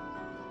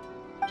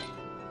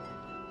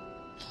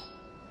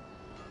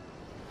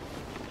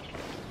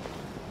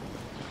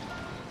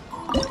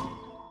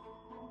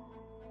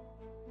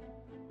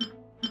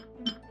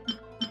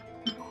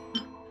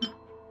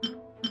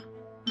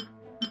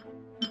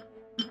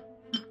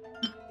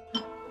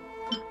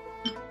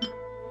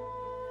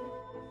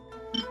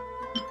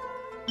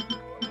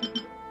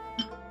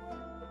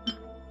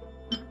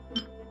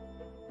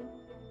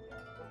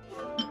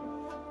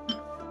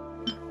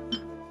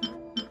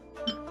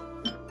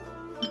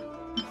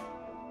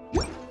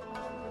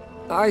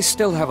 I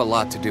still have a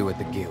lot to do at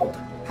the guild.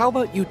 How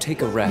about you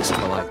take a rest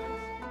while I...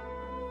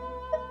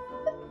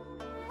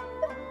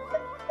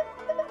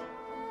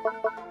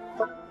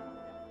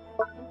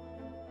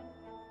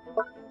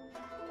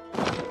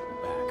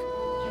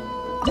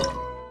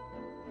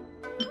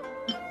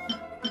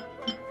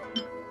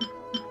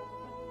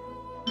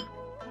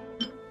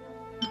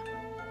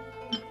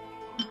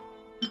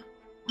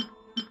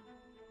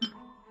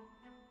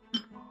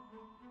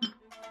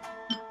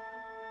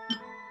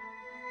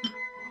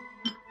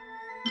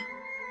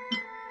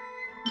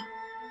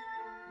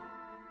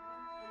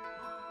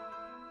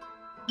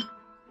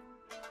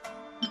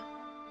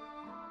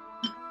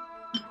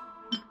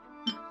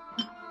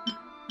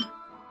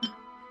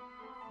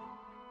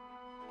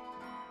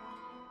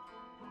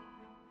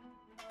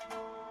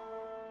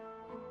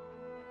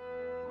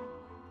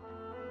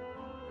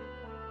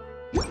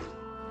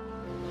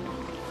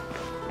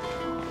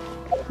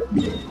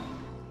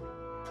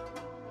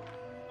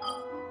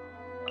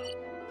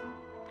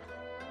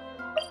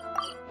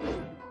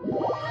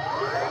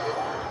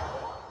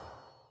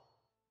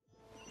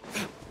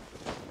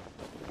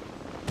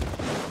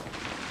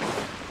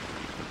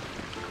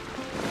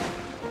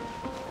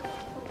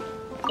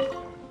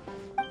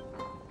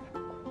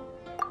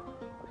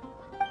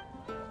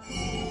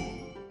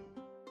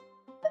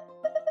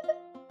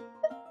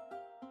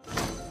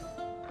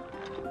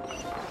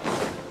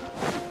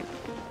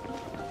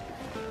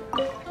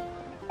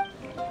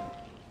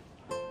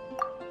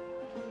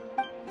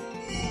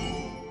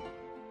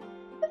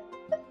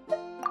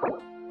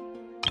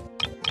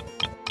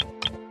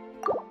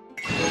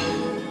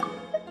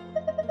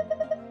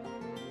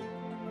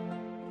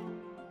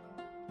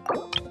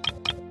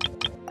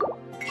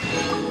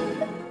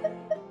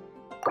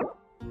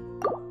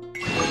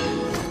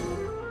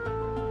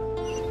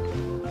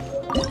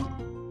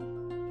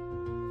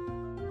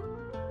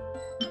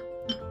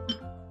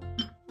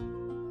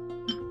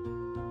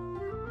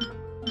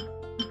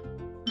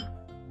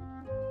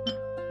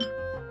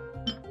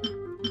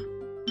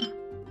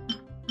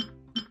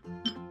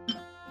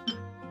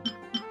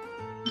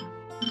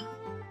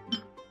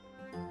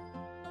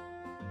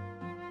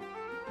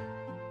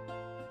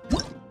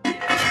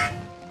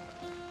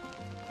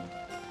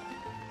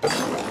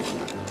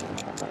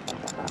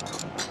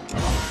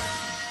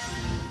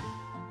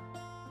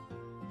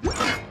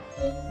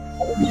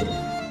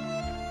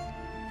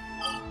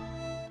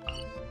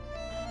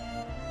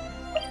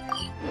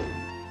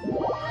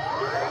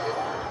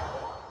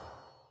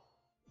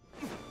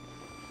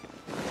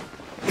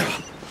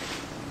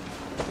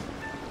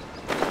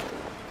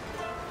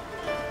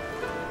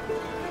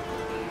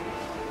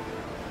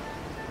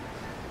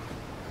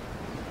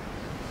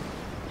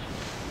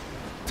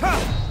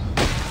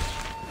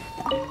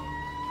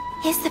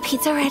 Is the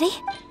pizza ready?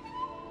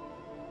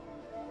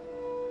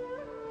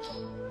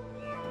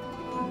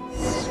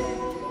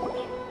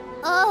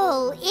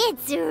 Oh,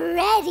 it's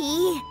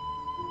ready!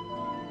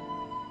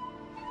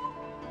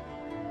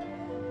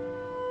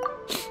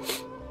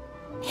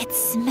 It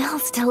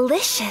smells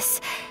delicious.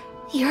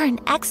 You're an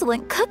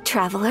excellent cook,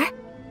 Traveler.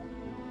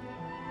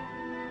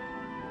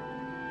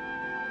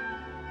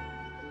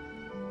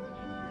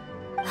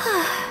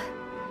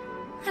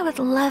 I would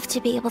love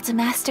to be able to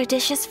master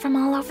dishes from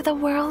all over the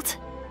world.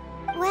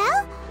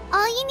 Well,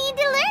 all you need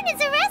to learn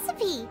is a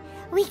recipe.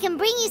 We can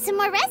bring you some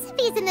more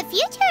recipes in the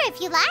future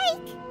if you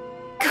like.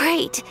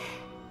 Great.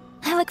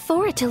 I look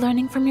forward to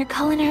learning from your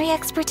culinary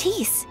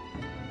expertise.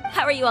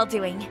 How are you all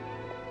doing?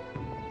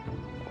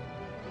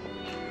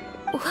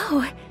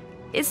 Whoa,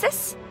 is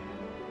this...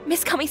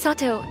 Miss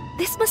Kamisato,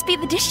 this must be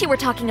the dish you were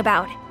talking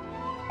about.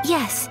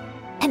 Yes,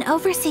 an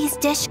overseas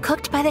dish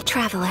cooked by the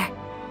Traveler.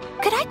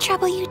 Could I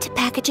trouble you to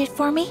package it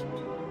for me?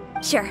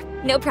 Sure,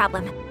 no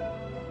problem.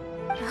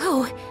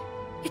 Oh,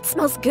 it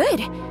smells good.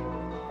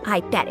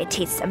 I bet it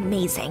tastes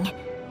amazing.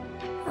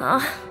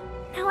 Now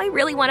I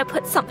really want to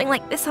put something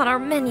like this on our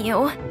menu.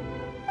 Want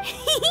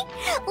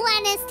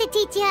us to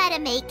teach you how to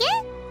make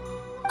it?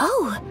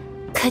 Oh,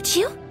 could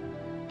you?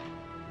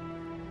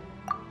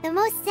 The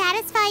most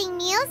satisfying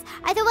meals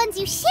are the ones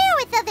you share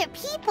with other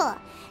people.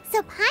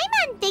 So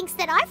Paimon thinks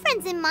that our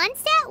friends in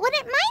Mondstadt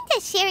wouldn't mind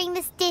us sharing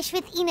this dish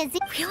with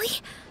Inazuma.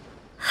 Really?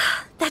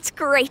 That's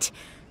great.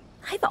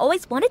 I've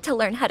always wanted to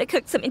learn how to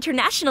cook some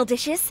international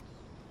dishes.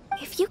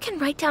 If you can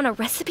write down a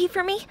recipe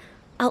for me,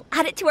 I'll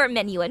add it to our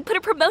menu and put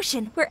a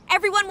promotion where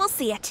everyone will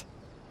see it.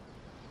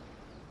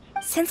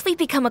 Since we've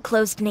become a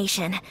closed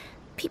nation,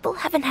 people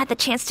haven't had the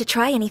chance to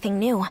try anything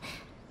new.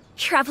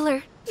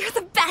 Traveler, you're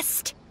the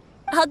best!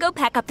 I'll go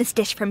pack up this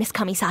dish for Miss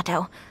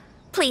Kamisato.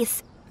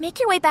 Please, make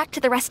your way back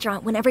to the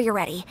restaurant whenever you're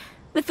ready.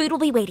 The food will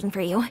be waiting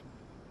for you.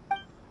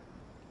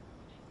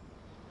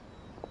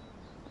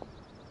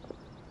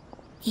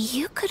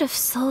 You could have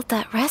sold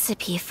that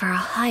recipe for a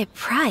high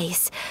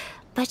price,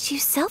 but you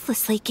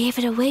selflessly gave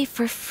it away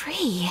for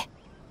free.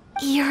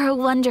 You're a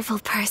wonderful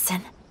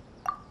person.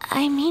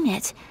 I mean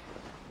it.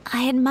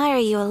 I admire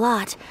you a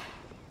lot,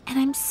 and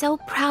I'm so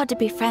proud to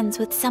be friends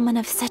with someone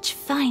of such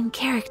fine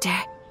character.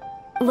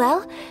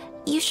 Well,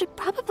 you should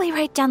probably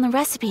write down the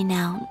recipe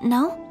now,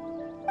 no?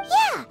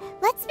 Yeah,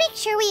 let's make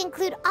sure we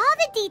include all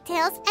the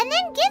details and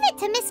then give it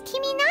to Miss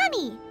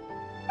Kiminami.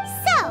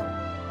 So,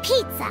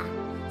 pizza.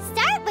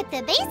 Start with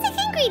the basic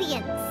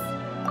ingredients.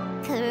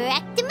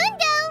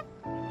 Correctamundo.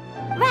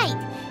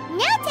 Right,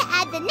 now to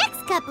add the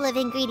next couple of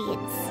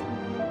ingredients.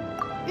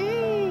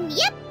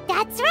 Yep,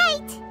 that's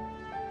right.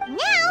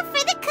 Now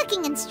for the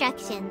cooking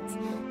instructions.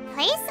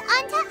 Place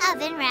onto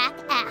oven rack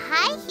at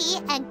high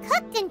heat and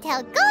cooked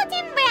until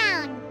golden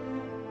brown.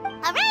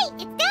 Alright,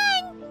 it's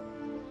done!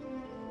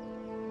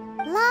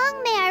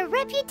 Long may our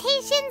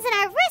reputations and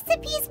our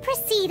recipes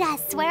precede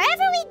us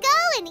wherever we go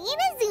in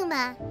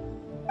Inazuma.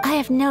 I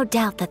have no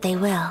doubt that they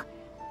will.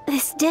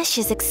 This dish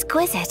is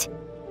exquisite.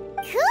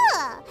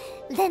 Cool!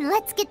 Then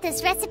let's get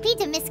this recipe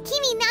to Miss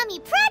Kiminami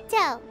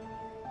pronto!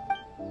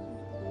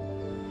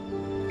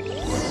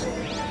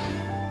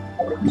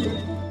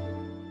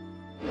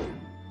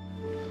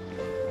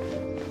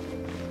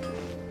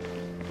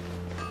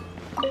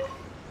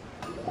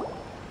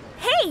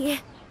 Hey!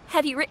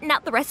 Have you written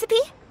out the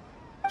recipe?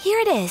 Here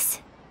it is.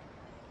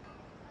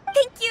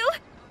 Thank you!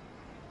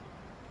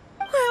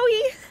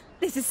 Wowie!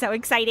 This is so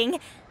exciting.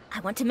 I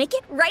want to make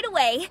it right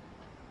away.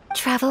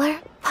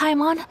 Traveler,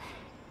 Paimon,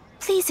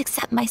 please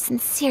accept my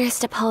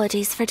sincerest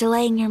apologies for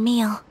delaying your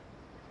meal.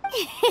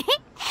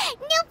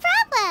 No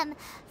problem!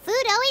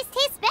 Food always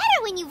tastes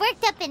better when you've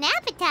worked up an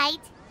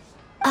appetite.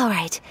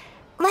 Alright,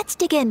 let's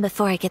dig in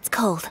before it gets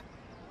cold.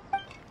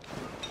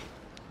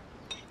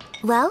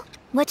 Well,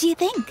 what do you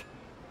think?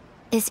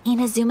 Is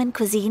Inazuman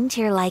cuisine to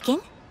your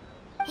liking?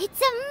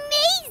 It's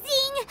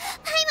amazing!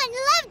 Paimon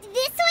loved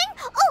this one!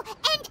 Oh,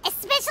 and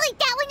especially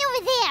that one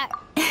over there!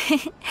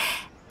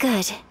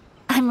 Good.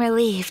 I'm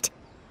relieved.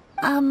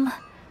 When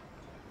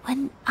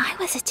I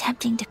was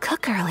attempting to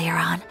cook earlier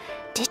on,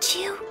 did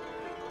you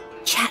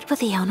chat with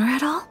the owner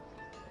at all?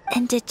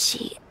 And did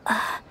she,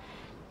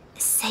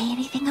 say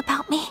anything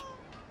about me?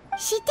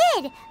 She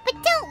did,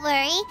 but don't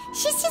worry.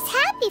 She's just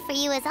happy for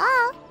you is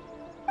all.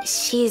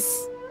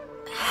 She's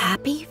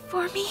happy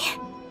for me?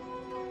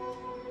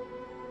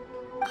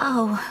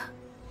 Oh,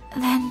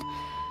 then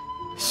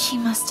she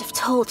must have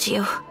told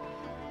you.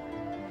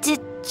 Did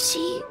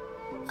she,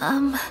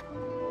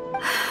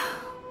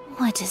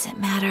 what does it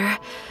matter?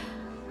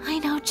 I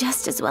know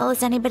just as well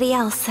as anybody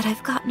else that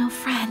I've got no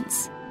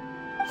friends.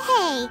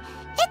 Hey,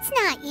 it's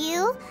not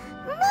you.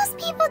 Most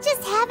people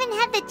just haven't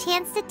had the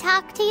chance to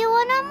talk to you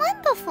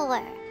one-on-one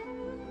before.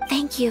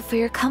 Thank you for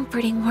your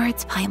comforting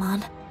words,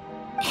 Paimon.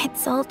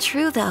 It's all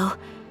true, though.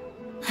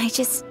 I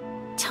just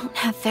don't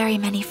have very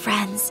many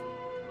friends.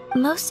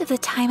 Most of the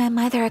time I'm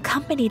either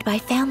accompanied by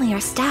family or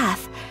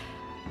staff,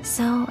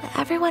 so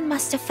everyone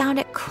must have found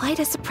it quite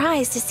a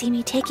surprise to see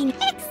me taking—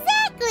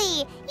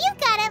 Exactly!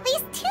 You've got at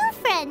least 2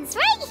 friends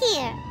right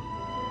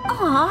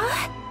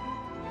Aww.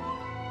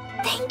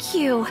 Thank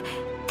you.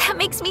 That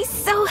makes me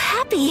so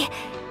happy.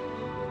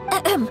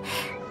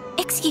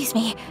 Excuse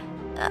me.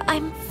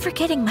 I'm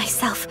forgetting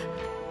myself.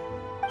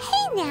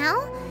 Hey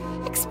now,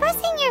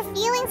 expressing your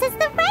feelings is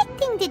the right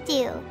thing to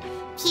do.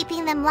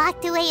 Keeping them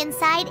locked away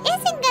inside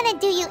isn't gonna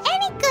do you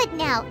any good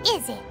now,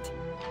 is it?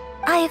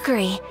 I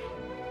agree.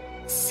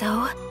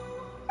 So,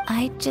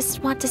 I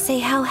just want to say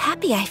how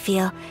happy I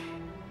feel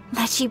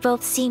that you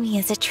both see me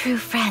as a true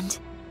friend.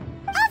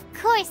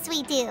 Of course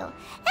we do.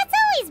 That's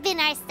always been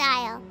our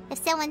style.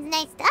 If someone's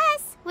nice to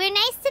us, we're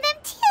nice to them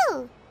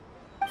too.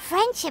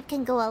 Friendship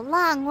can go a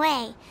long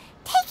way.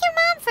 Take your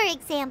mom, for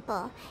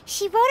example.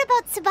 She wrote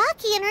about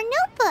Tsubaki in her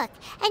notebook,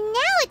 and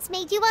now it's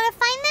made you want to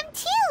find them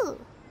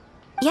too.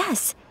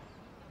 Yes.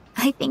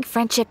 I think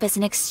friendship is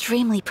an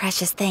extremely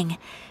precious thing,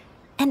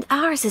 and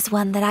ours is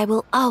one that I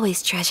will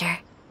always treasure.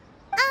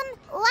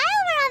 While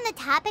we're on the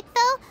topic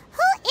though,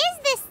 who is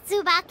this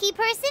Tsubaki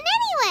person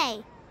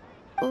anyway?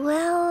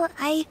 Well,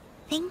 I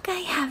think I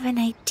have an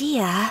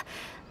idea,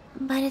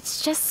 but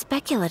it's just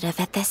speculative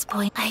at this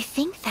point. I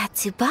think that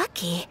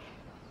Tsubaki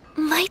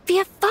might be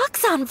a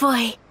fox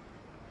envoy.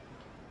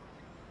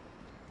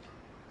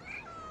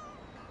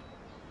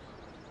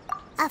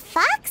 A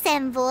fox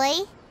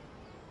envoy?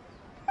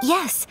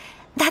 Yes,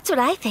 that's what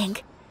I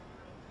think.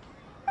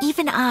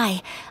 Even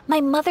I,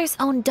 my mother's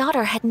own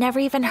daughter, had never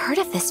even heard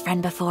of this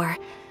friend before.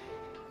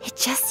 It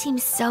just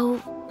seems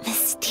so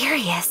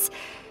mysterious.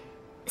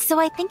 So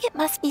I think it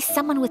must be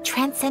someone with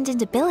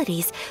transcendent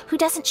abilities who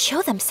doesn't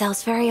show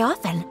themselves very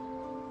often.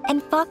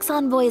 And fox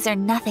envoys are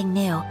nothing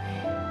new.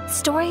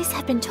 Stories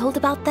have been told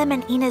about them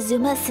in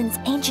Inazuma since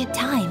ancient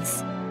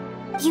times.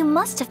 You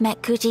must have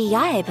met Kuji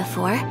Yae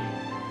before.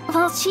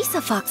 Well, she's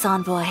a fox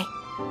envoy.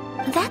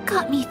 That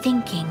got me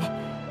thinking.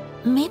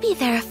 Maybe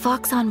there are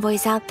fox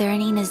envoys out there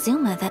in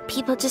Inazuma that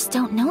people just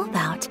don't know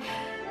about.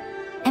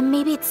 And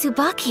maybe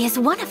Tsubaki is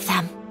one of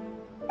them.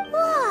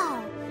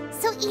 Whoa!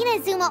 So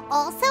Inazuma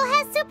also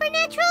has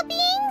supernatural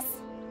beings?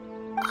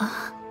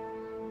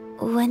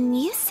 When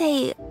you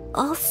say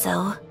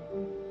also...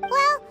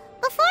 Well,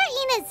 before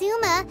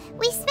Inazuma,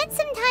 we spent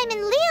some time in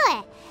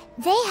Liyue.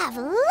 They have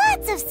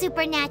lots of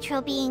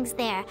supernatural beings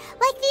there,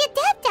 like the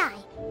Adepti.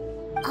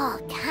 All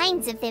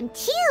kinds of them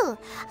too.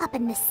 Up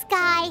in the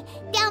sky,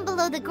 down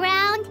below the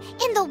ground,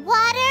 in the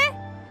water.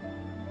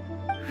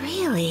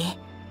 Really?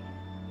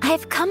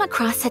 I've come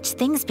across such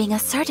things being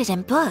asserted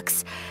in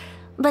books,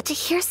 but to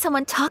hear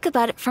someone talk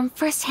about it from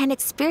first-hand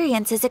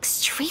experience is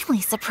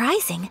extremely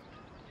surprising.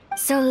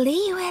 So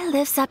Liyue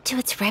lives up to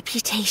its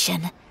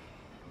reputation.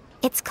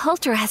 Its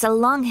culture has a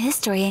long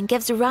history and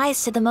gives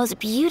rise to the most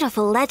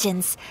beautiful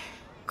legends.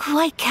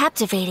 Quite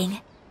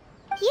captivating.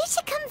 You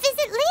should come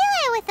visit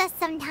Liyue with us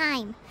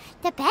sometime.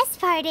 The best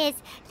part is,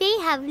 they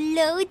have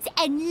loads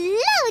and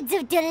loads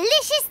of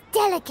delicious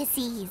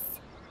delicacies.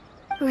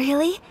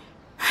 Really?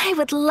 I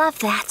would love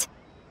that.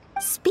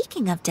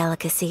 Speaking of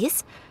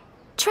delicacies,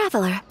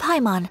 Traveler,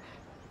 Paimon,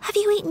 have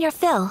you eaten your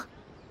fill?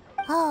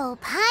 Oh,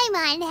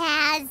 Paimon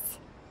has.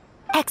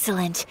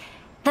 Excellent.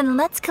 Then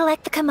let's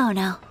collect the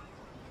kimono.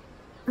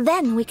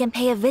 Then we can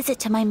pay a visit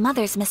to my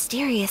mother's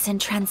mysterious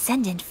and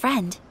transcendent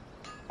friend.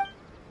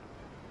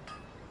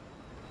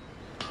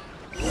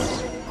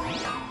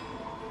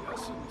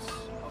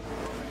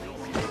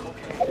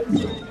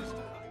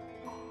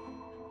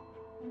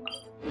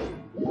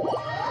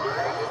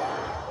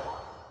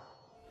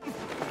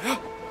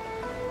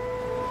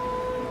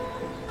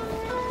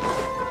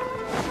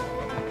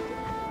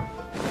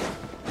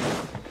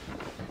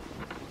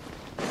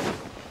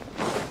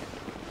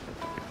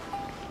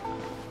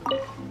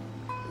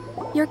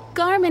 Your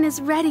garment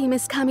is ready,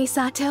 Miss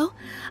Kamisato.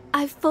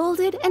 I've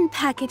folded and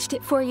packaged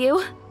it for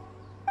you.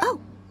 Oh,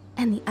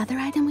 and the other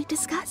item we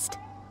discussed?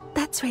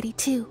 That's ready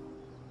too.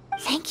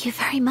 Thank you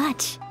very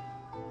much.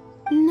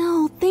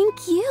 No,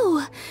 thank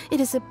you.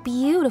 It is a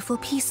beautiful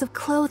piece of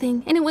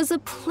clothing, and it was a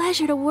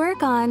pleasure to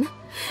work on.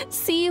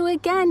 See you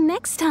again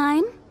next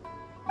time.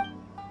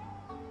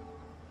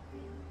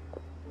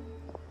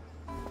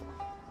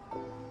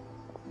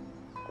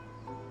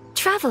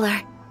 Traveler,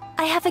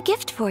 I have a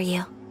gift for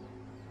you.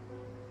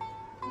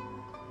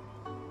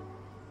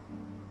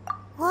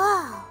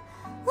 Whoa,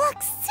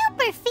 looks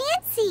super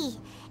fancy.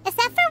 Is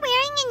that for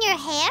wearing in your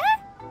hair?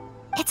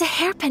 It's a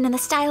hairpin in the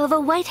style of a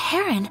white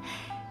heron.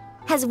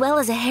 As well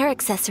as a hair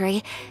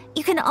accessory,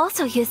 you can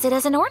also use it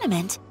as an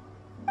ornament.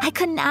 I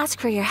couldn't ask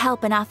for your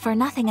help and offer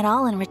nothing at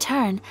all in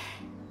return,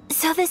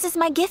 so this is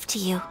my gift to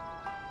you.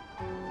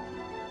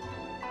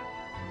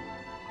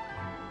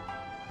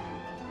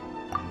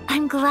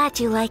 I'm glad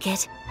you like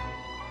it.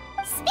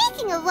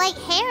 Speaking of white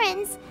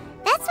herons,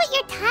 that's what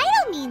your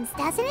title means,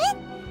 doesn't it?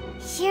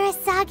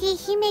 Shirasagi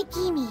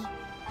Himegimi.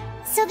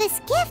 So this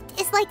gift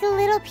is like a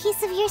little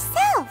piece of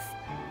yourself.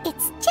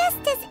 It's just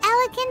as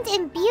elegant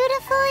and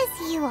beautiful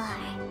as you are.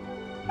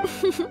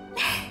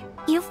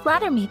 You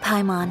flatter me,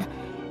 Paimon.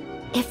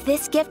 If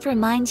this gift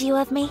reminds you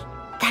of me,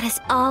 that is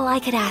all I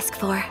could ask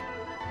for.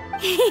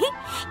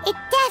 It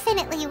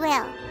definitely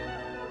will.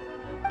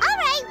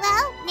 Alright,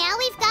 well, now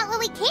we've got what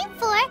we came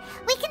for,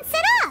 we can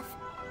set off.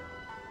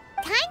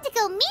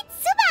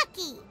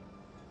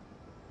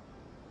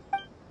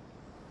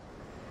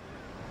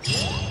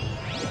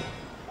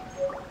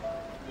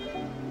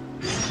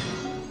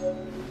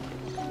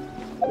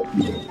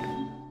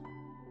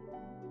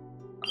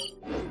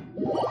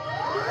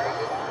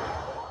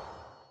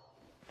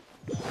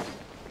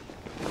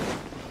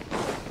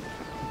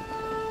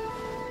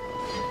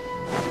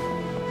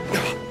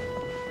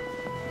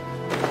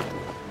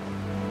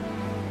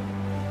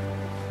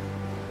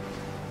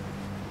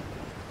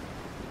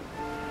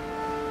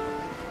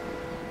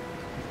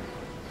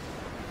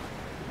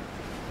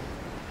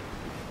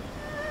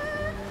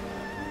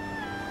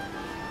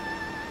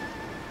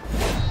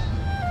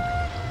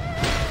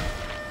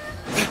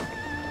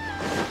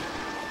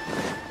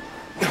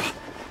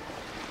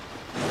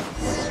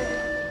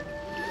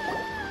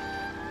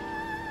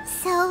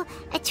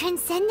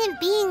 transcendent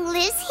being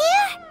lives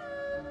here?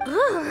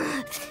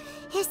 Ugh.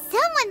 If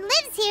someone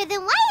lives here,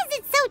 then why is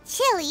it so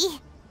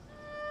chilly?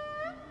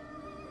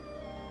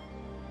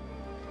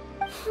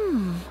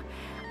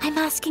 I'm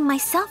asking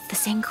myself the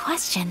same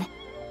question.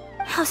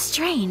 How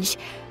strange.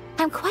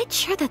 I'm quite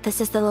sure that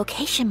this is the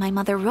location my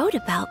mother wrote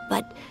about,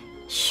 but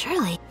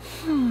surely...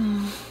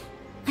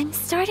 I'm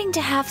starting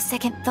to have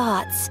second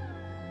thoughts.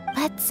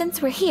 But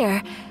since we're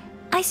here,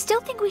 I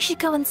still think we should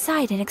go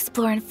inside and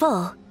explore in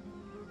full.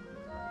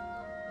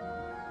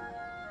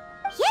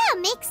 Yeah,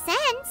 makes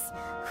sense.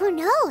 Who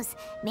knows?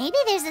 Maybe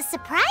there's a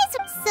surprise.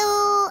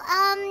 So,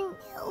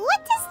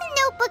 what does the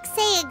notebook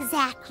say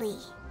exactly?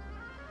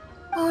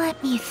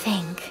 Let me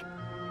think.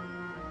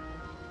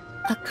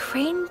 A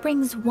crane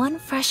brings one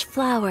fresh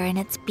flower in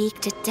its beak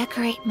to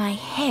decorate my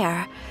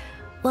hair,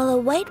 while a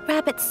white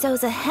rabbit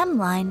sews a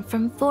hemline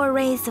from 4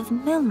 rays of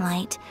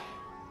moonlight.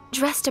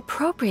 Dressed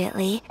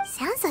appropriately...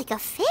 Sounds like a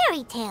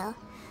fairy tale.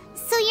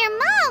 So your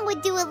mom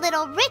would do a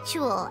little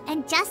ritual,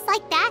 and just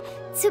like that,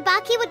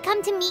 Tsubaki would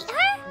come to meet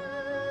her?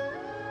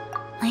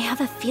 I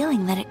have a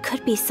feeling that it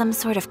could be some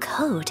sort of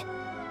code.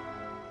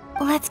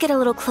 Let's get a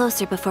little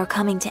closer before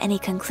coming to any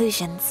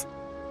conclusions.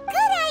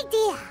 Good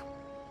idea.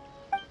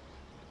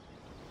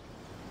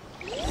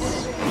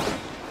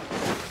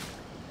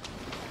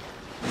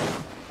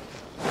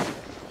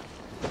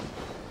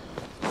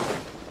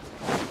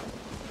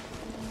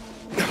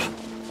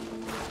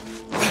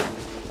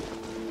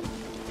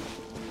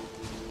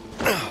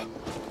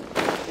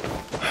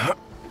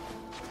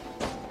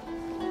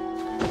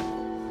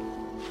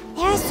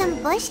 There are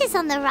some bushes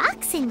on the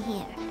rocks in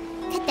here.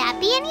 Could that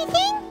be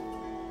anything?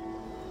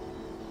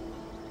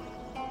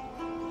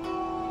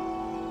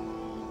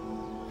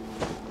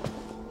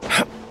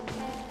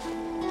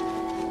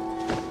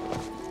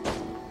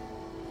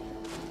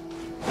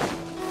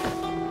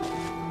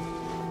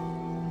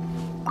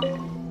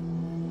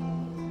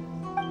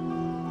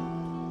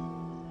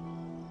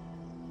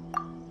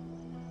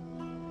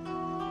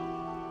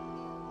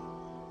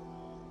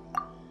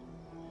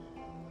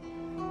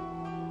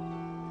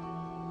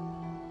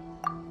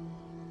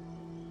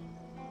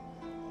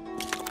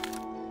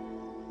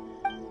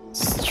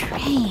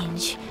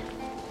 Strange.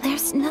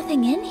 There's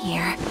nothing in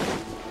here.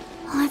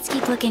 Let's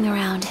keep looking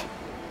around.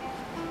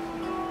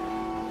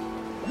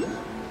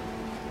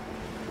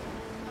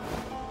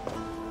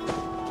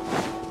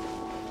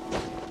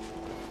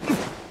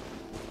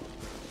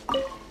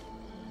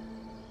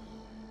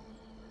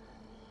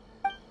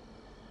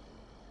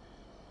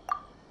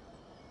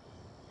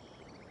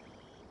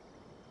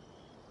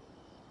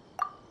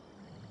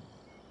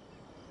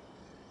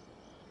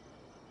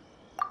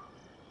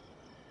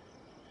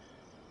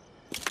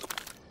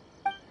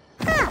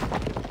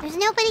 There's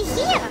nobody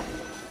here.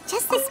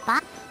 Just this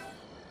spot.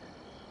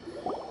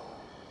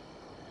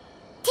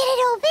 Did it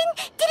open?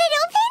 Did it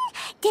open?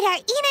 Did our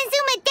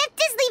Inazuma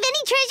Deptus leave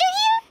any treasure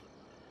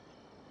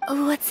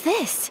here? What's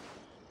this?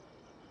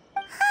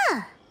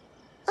 Huh.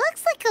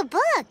 Looks like a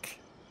book.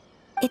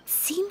 It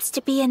seems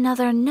to be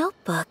another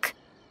notebook.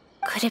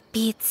 Could it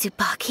be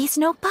Tsubaki's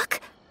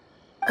notebook?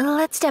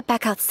 Let's step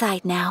back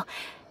outside now.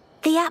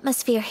 The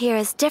atmosphere here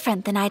is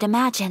different than I'd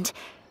imagined.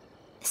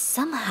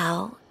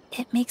 Somehow,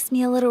 it makes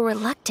me a little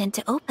reluctant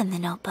to open the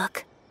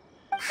notebook.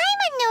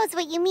 Paimon knows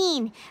what you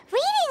mean.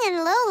 Reading in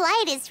low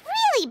light is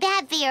really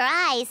bad for your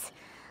eyes.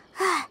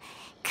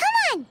 Come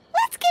on,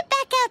 let's get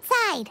back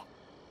outside.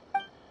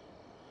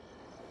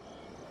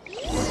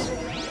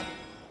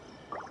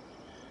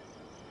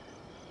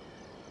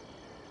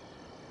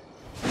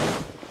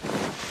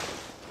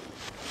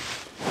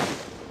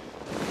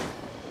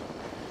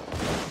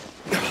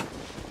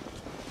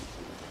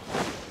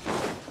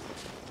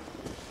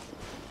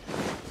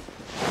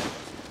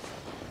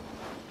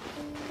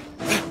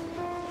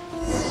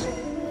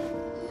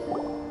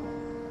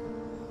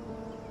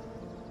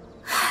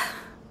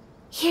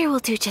 Here will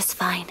do just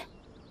fine.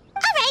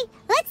 Alright,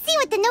 let's see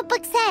what the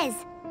notebook says.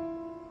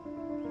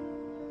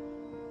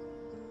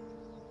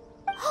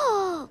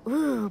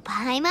 Ooh,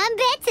 Paimon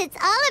bets it's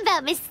all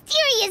about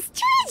mysterious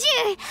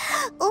treasure.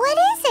 What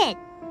is it?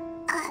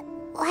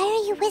 Why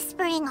are you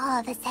whispering all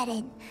of a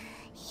sudden?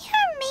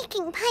 You're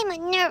making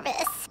Paimon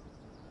nervous.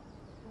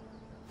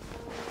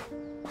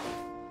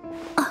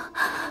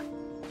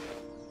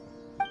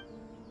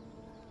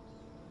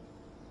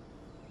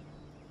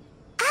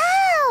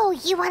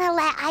 You want to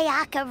let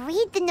Ayaka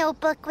read the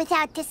notebook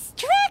without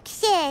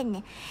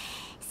distraction.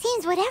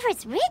 Seems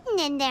whatever's written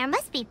in there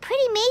must be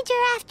pretty major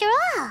after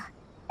all.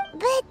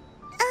 But,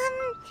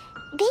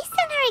 based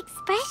on her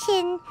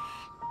expression,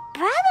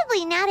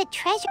 probably not a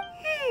treasure.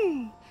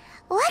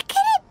 What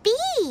could it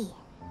be?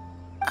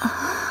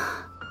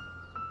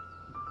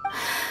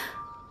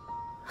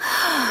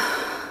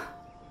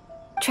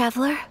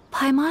 Traveler,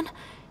 Paimon,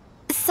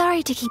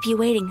 sorry to keep you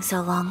waiting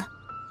so long.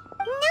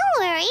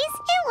 No worries,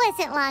 it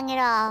wasn't long at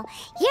all.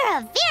 You're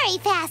a very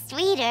fast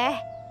reader.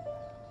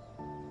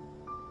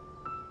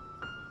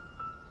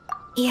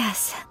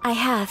 Yes, I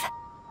have.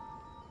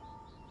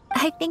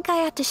 I think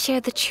I ought to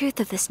share the truth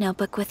of this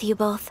notebook with you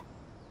both.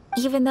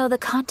 even though the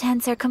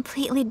contents are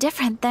completely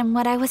different than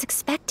what I was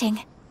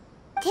expecting.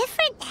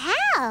 Different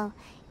how?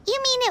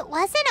 You mean it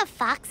wasn't a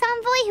Fox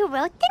Envoy who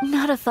wrote them?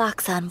 Not a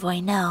Fox Envoy,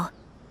 no.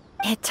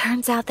 It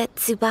turns out that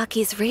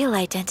Tsubaki's real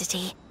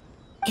identity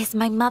is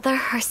my mother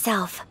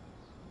herself.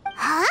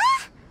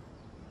 Huh?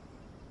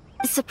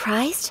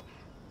 Surprised?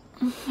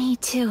 Me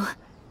too.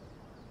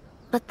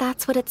 But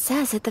that's what it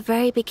says at the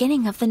very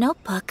beginning of the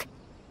notebook.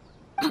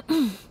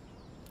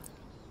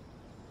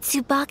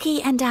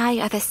 Tsubaki and I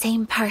are the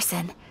same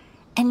person,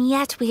 and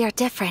yet we are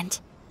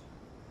different.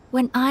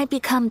 When I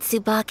become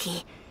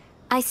Tsubaki,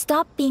 I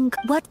stop being.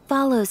 What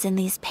follows in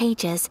these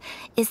pages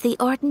is the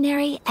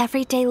ordinary,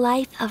 everyday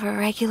life of a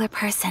regular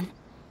person.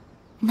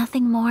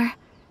 Nothing more,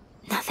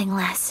 nothing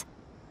less.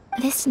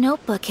 This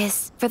notebook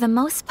is, for the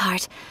most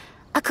part,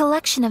 a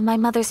collection of my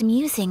mother's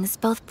musings,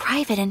 both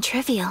private and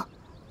trivial.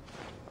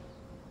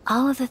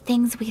 All of the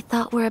things we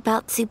thought were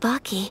about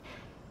Tsubaki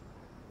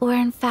were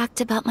in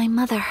fact about my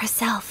mother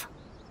herself.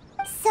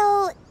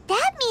 So,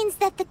 that means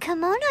that the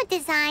kimono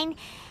design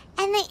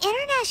and the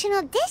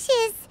international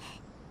dishes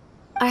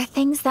are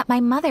things that my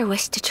mother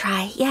wished to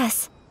try,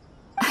 yes.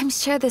 I'm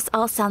sure this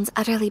all sounds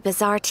utterly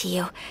bizarre to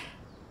you,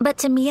 but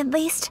to me at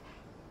least,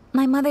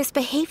 my mother's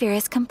behavior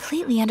is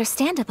completely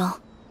understandable.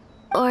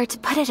 Or to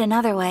put it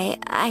another way,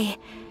 I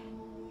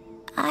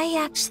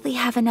actually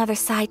have another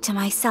side to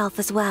myself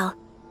as well.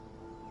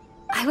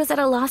 I was at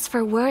a loss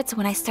for words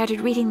when I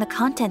started reading the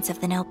contents of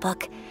the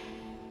notebook.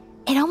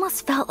 It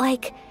almost felt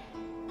like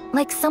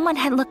someone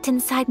had looked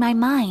inside my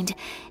mind,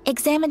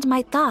 examined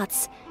my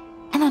thoughts,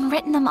 and then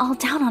written them all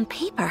down on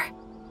paper.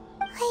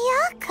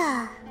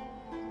 Ayaka.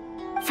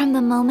 From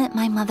the moment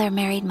my mother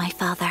married my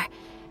father,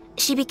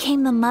 she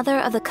became the mother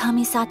of the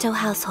Kamisato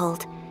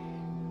household,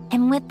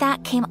 and with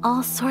that came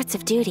all sorts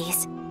of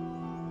duties.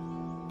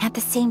 At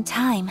the same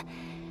time,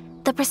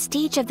 the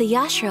prestige of the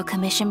Yashiro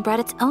Commission brought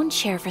its own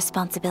share of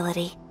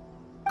responsibility.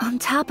 On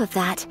top of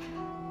that,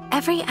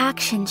 every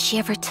action she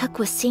ever took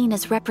was seen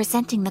as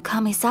representing the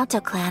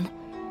Kamisato clan.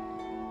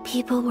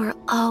 People were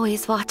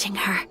always watching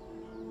her.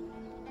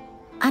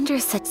 Under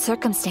such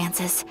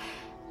circumstances,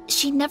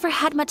 she never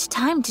had much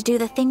time to do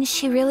the things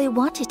she really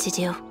wanted to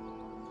do.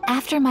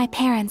 After my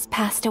parents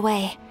passed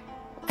away,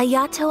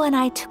 Ayato and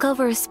I took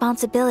over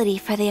responsibility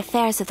for the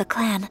affairs of the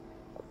clan.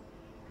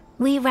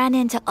 We ran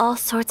into all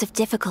sorts of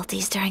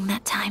difficulties during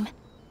that time.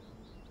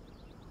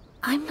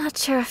 I'm not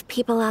sure if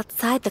people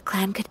outside the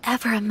clan could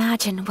ever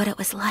imagine what it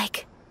was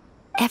like.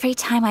 Every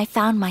time I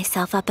found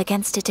myself up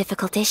against a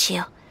difficult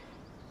issue,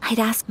 I'd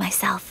ask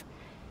myself,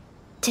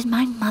 did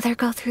my mother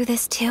go through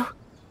this too?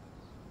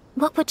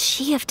 What would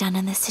she have done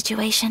in this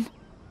situation?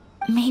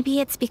 Maybe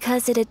it's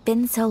because it had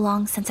been so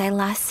long since I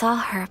last saw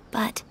her,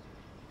 but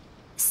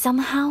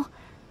somehow,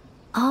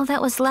 all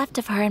that was left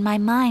of her in my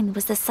mind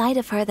was the side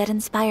of her that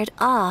inspired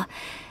awe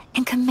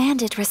and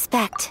commanded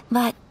respect.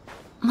 But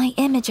my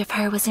image of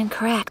her was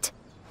incorrect.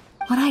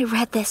 When I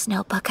read this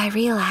notebook, I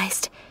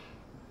realized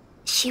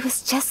she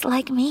was just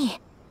like me.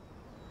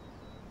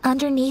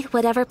 Underneath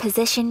whatever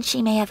position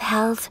she may have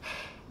held,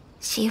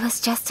 she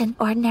was just an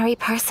ordinary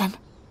person.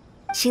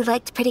 She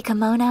liked pretty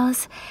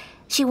kimonos.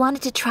 She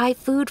wanted to try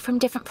food from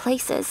different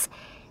places.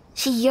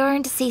 She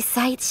yearned to see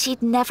sights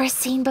she'd never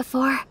seen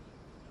before.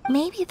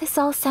 Maybe this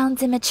all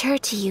sounds immature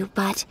to you,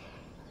 but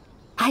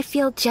I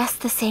feel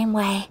just the same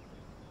way.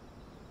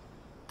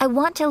 I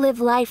want to live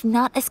life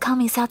not as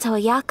Kamisato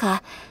Ayaka,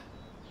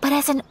 but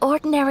as an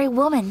ordinary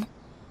woman.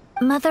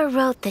 Mother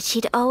wrote that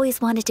she'd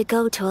always wanted to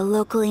go to a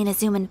local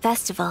Inazuman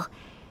festival.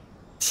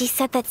 She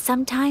said that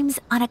sometimes,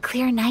 on a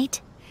clear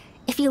night,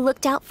 if you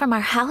looked out from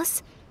our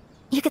house,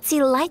 you could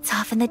see lights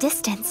off in the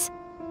distance.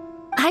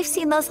 I've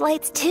seen those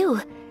lights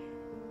too.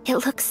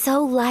 It looks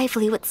so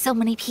lively with so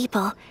many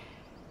people.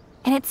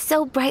 And it's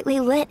so brightly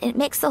lit, it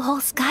makes the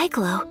whole sky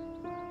glow.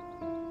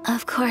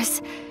 Of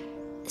course,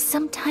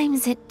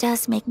 sometimes it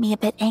does make me a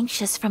bit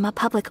anxious from a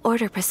public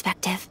order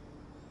perspective.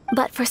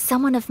 But for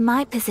someone of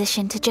my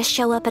position to just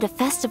show up at a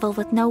festival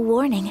with no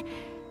warning,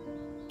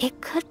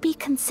 it could be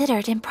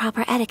considered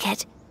improper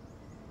etiquette.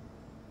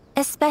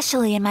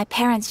 Especially in my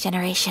parents'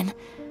 generation,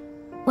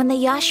 when the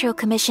Yashiro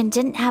Commission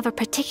didn't have a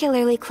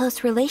particularly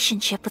close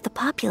relationship with the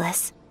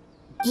populace.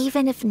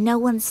 Even if no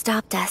one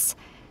stopped us,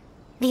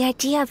 the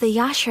idea of the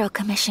Yashiro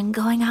Commission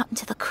going out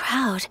into the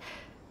crowd,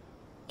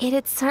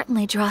 it'd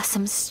certainly draw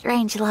some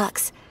strange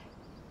looks.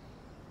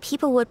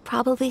 People would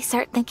probably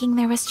start thinking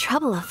there was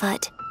trouble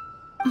afoot.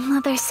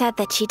 Mother said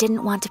that she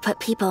didn't want to put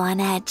people on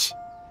edge.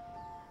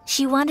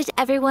 She wanted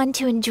everyone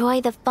to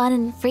enjoy the fun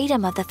and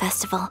freedom of the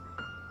festival.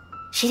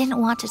 She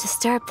didn't want to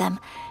disturb them,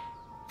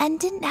 and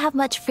didn't have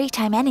much free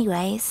time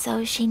anyway,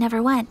 so she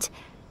never went.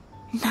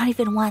 Not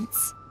even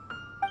once.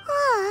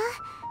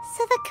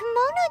 So the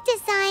kimono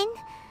design,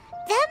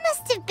 that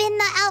must have been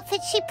the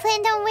outfit she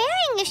planned on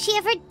wearing if she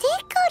ever did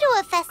go to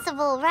a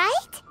festival,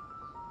 right?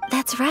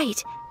 That's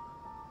right.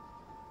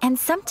 And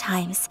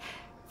sometimes,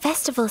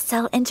 festivals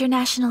sell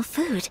international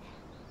food.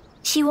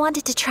 She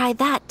wanted to try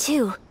that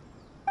too.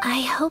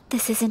 I hope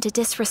this isn't a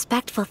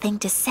disrespectful thing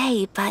to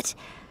say, but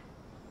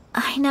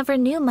I never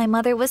knew my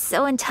mother was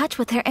so in touch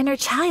with her inner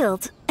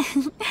child.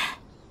 Well,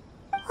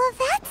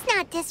 that's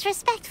not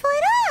disrespectful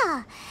at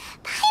all.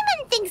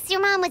 Paimon thinks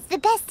your mom was the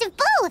best of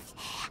both.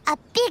 A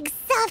big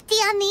softie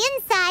on the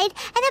inside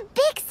and a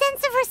big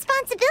sense of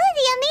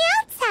responsibility on the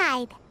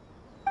outside.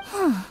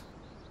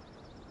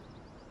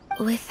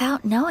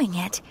 Without knowing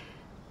it,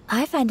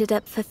 I've ended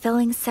up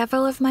fulfilling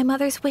several of my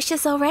mother's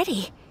wishes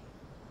already.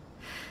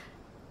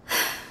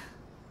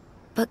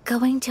 But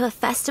going to a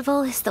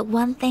festival is the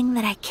one thing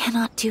that I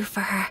cannot do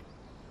for her.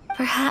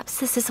 Perhaps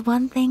this is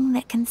one thing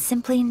that can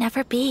simply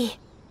never be.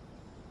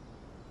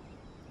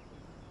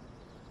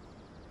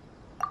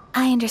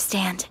 I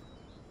understand.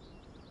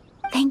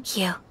 Thank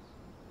you.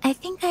 I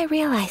think I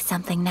realize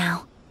something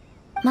now.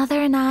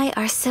 Mother and I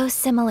are so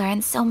similar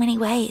in so many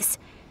ways.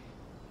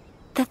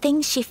 The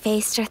things she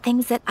faced are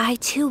things that I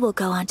too will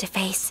go on to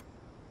face.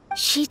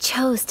 She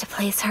chose to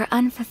place her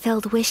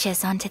unfulfilled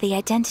wishes onto the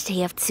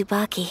identity of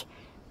Tsubaki.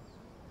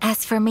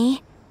 As for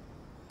me,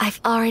 I've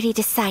already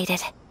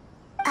decided.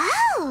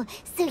 Oh,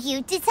 so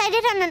you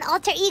decided on an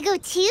alter ego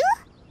too?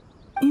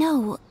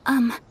 No,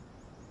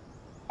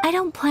 I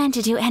don't plan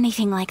to do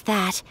anything like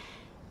that.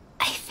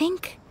 I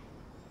think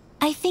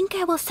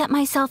I will set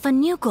myself a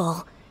new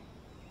goal.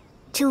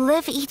 To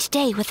live each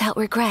day without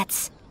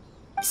regrets.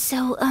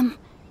 So,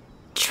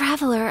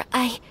 Traveler,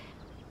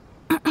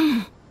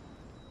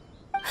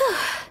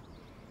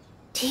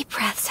 Deep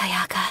breaths,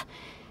 Ayaka.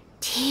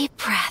 Deep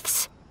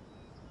breaths.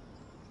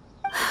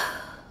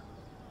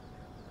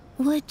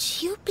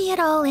 Would you be at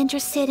all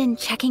interested in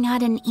checking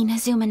out an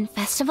Inazuman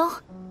festival?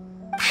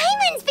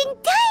 Paimon's been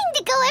dying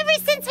to go ever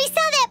since we saw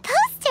that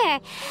poster.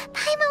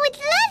 Paimon would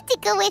love to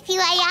go with you,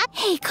 Ayaka.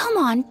 Hey, come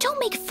on, don't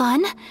make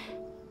fun.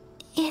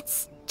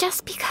 It's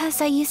just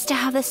because I used to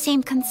have the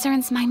same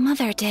concerns my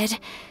mother did.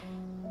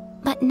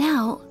 But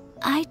now,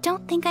 I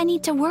don't think I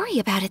need to worry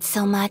about it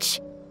so much.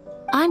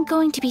 I'm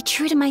going to be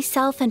true to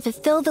myself and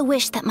fulfill the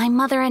wish that my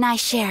mother and I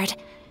shared.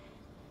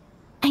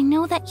 I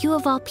know that you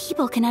of all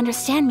people can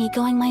understand me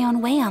going my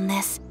own way on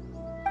this.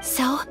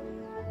 So,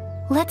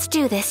 let's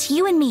do this,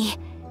 you and me.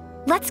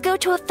 Let's go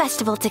to a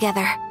festival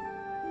together.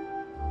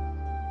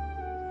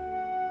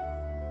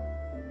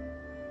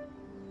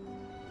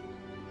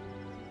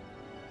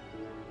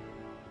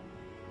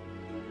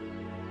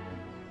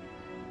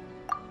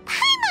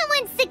 Paimon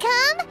wants to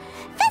come!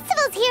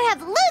 Festivals here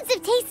have loads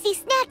of tasty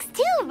snacks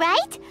too,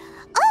 right?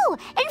 Oh,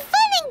 and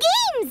fun and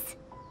games!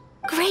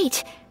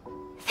 Great.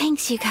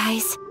 Thanks, you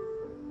guys.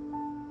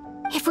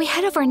 If we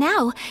head over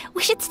now,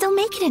 we should still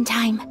make it in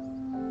time.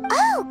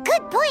 Oh,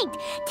 good point.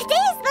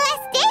 Today is the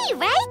last day,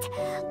 right?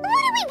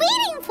 What are we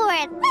waiting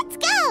for? Let's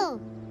go!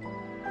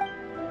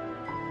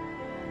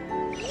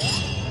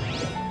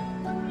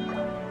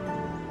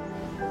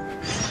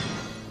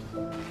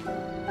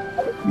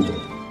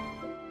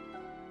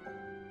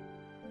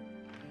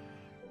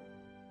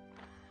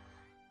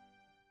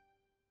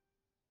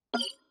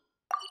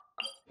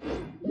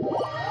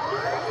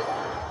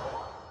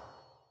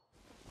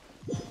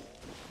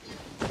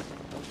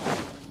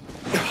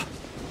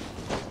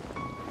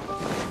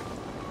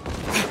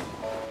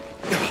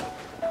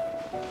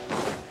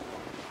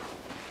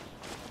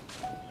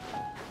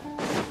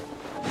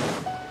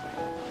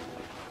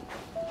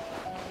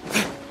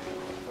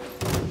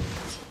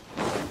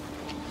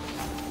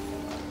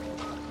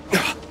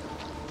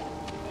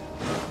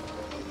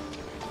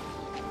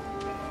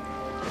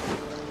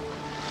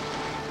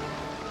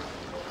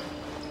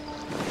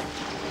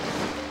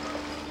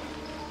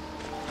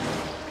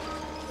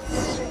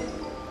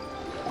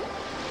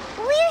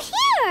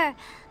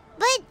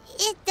 But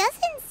it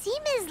doesn't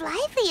seem as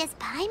lively as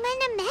Paimon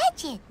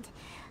imagined.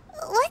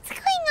 What's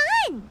going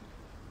on?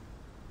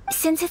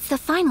 Since it's the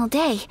final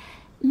day,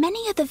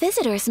 many of the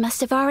visitors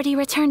must have already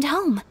returned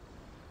home.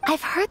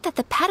 I've heard that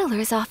the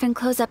peddlers often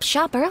close up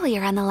shop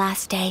earlier on the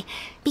last day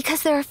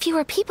because there are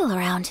fewer people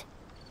around.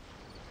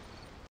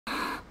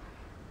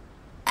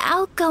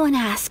 I'll go and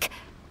ask.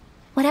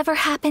 Whatever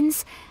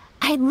happens,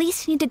 I at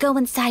least need to go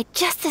inside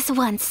just this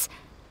once.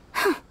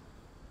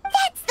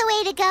 That's the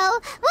way to go.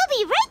 We'll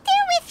be right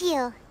there with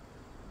you.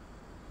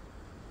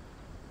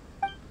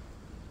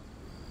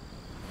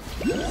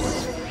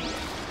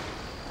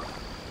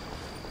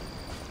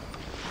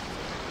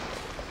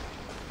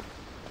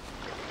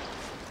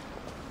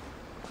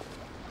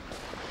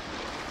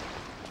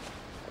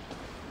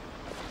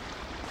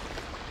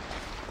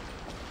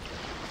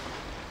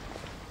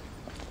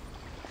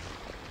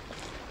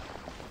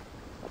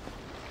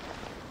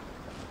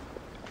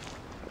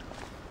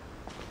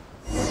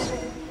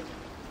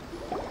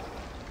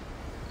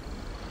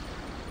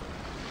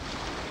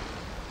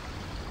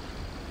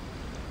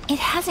 It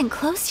hasn't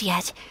closed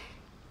yet.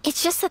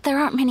 It's just that there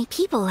aren't many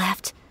people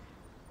left.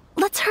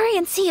 Let's hurry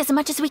and see as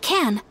much as we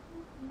can.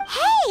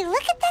 Hey,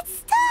 look at that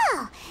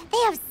stall! They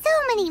have so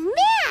many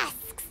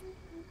masks!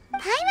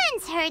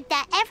 Paimon's heard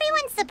that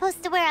everyone's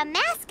supposed to wear a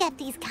mask at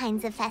these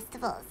kinds of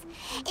festivals.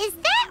 Is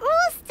that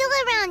rule still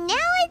around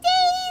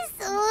nowadays,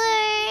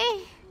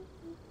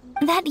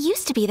 or...? That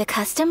used to be the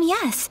custom,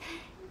 yes.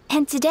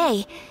 And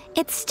today,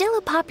 It's still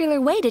a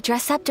popular way to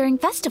dress up during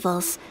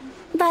festivals,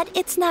 but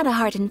it's not a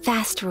hard and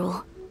fast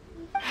rule.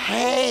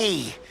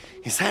 Hey!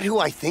 Is that who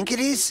I think it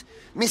is?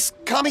 Miss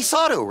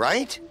Kamisato,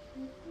 right?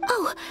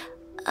 Oh,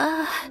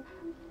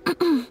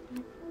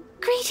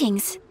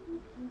 greetings.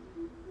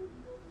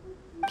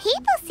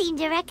 People seem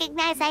to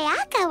recognize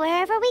Ayaka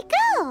wherever we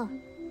go.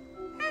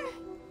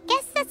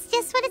 Guess that's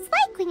just what it's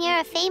like when you're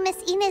a famous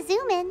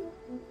Inazuman.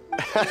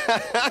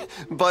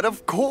 But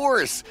of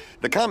course!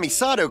 The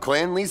Kamisato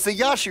clan leads the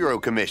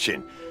Yashiro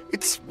Commission.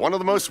 It's one of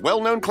the most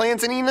well-known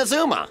clans in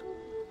Inazuma.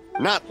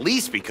 Not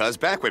least because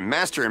back when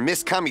Master and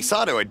Miss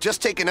Kamisato had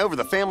just taken over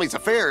the family's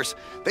affairs,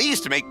 they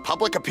used to make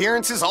public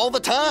appearances all the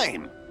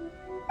time.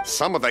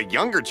 Some of the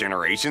younger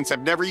generations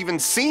have never even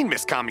seen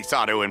Miss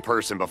Kamisato in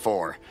person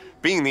before.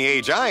 Being the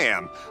age I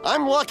am,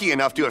 I'm lucky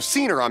enough to have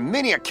seen her on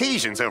many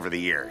occasions over the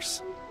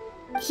years.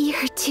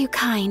 You're too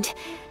kind.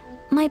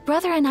 My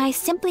brother and I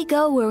simply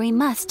go where we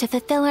must to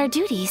fulfill our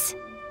duties.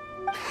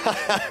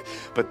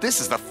 But this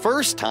is the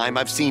first time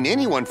I've seen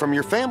anyone from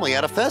your family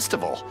at a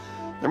festival.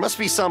 There must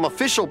be some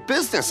official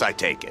business, I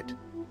take it.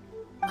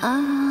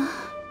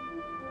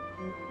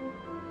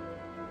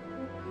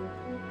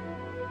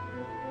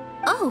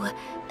 Oh,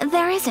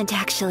 there isn't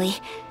actually.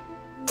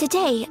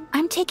 Today,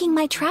 I'm taking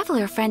my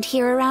traveler friend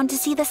here around to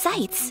see the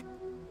sights.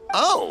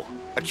 Oh,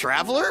 a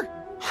traveler?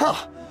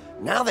 Huh.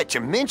 Now that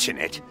you mention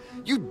it,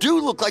 you do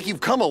look like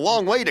you've come a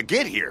long way to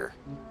get here.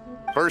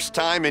 First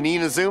time in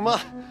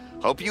Inazuma?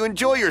 Hope you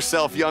enjoy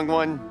yourself, young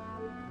one.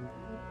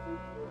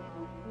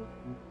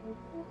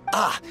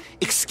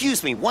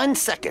 Excuse me 1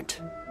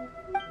 second.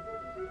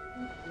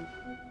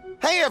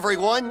 Hey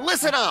everyone,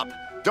 listen up!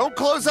 Don't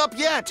close up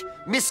yet!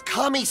 Miss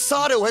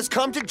Kamisato has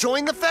come to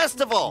join the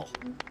festival!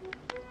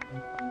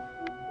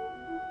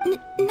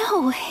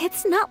 No,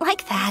 it's not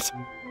like that.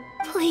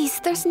 Please,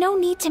 there's no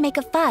need to make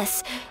a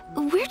fuss.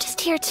 We're just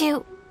here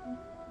to...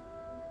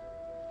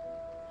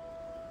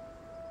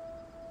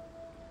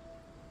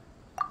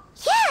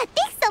 Yeah,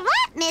 thanks a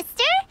lot,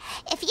 mister.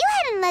 If you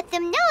hadn't let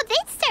them know,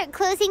 they'd start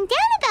closing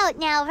down about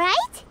now,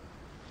 right?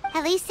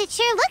 At least it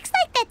sure looks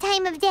like that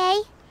time of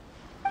day.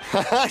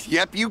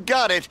 Yep, you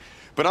got it.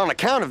 But on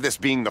account of this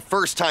being the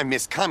first time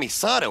Miss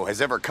Kamisato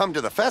has ever come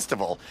to the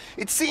festival,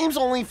 it seems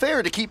only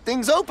fair to keep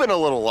things open a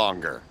little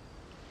longer.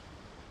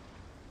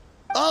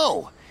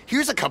 Oh,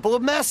 here's a couple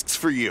of masks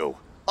for you.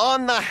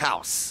 On the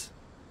house.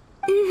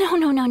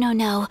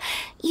 No.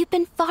 You've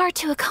been far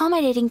too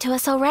accommodating to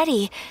us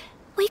already.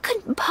 We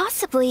couldn't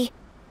possibly...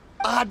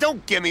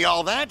 Don't give me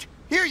all that.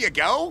 Here you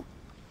go.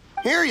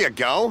 Here you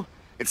go.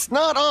 It's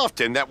not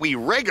often that we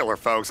regular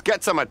folks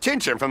get some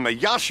attention from the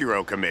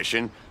Yashiro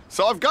Commission,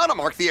 so I've got to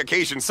mark the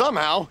occasion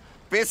somehow.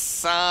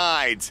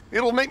 Besides,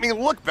 it'll make me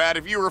look bad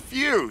if you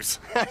refuse.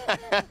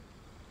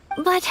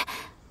 But...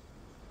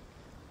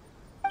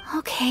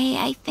 Okay,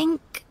 I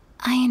think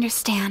I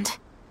understand.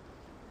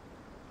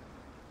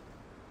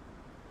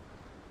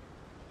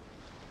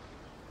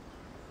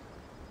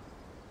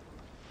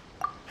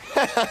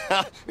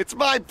 It's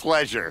my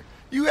pleasure.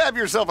 You have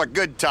yourself a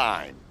good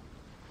time.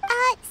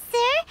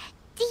 Sir,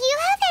 do you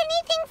have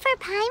anything for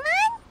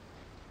Paimon?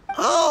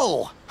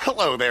 Oh,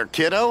 hello there,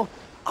 kiddo.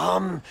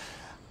 I'm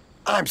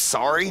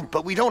sorry,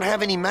 but we don't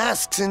have any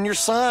masks in your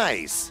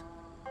size.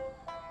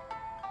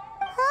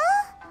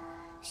 Huh?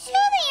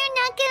 Surely you're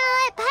not gonna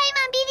let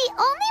Paimon be the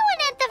only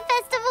one at the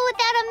festival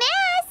without a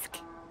mask?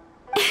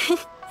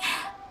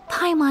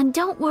 Paimon,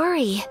 don't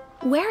worry.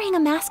 Wearing a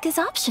mask is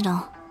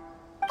optional.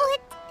 But...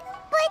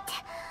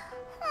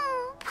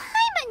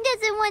 Paimon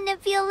doesn't want to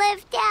feel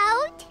left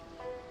out.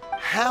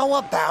 How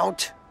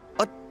about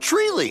a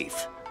tree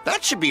leaf?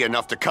 That should be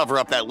enough to cover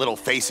up that little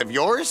face of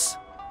yours.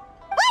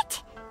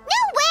 What?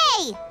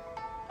 No way!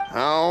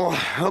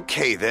 Oh,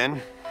 okay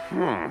then.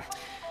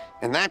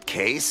 In that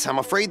case, I'm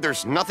afraid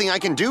there's nothing I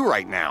can do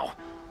right now.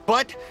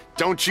 But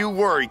don't you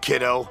worry,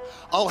 kiddo.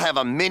 I'll have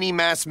a mini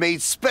mask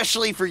made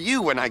specially for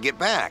you when I get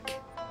back.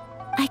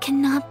 I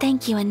cannot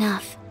thank you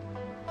enough.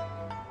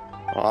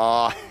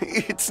 Aw,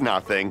 it's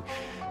nothing.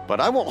 But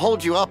I won't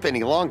hold you up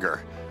any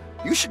longer.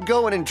 You should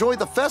go and enjoy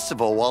the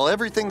festival while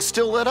everything's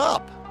still lit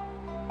up.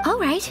 All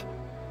right.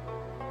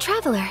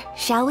 Traveler,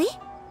 shall we?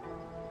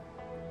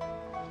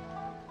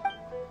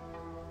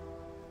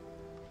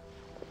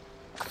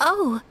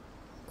 Oh,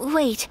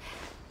 wait.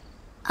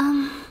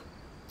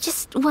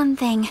 Just one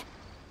thing.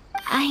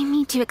 I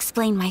need to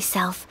explain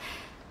myself.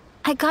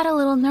 I got a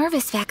little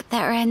nervous back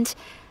there and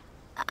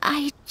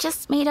I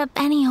just made up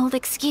any old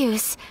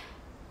excuse.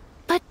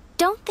 But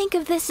don't think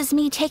of this as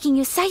me taking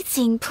you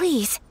sightseeing,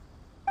 please.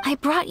 I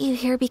brought you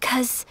here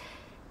because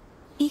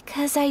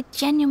I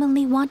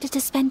genuinely wanted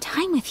to spend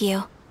time with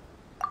you.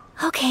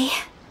 Okay,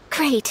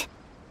 great.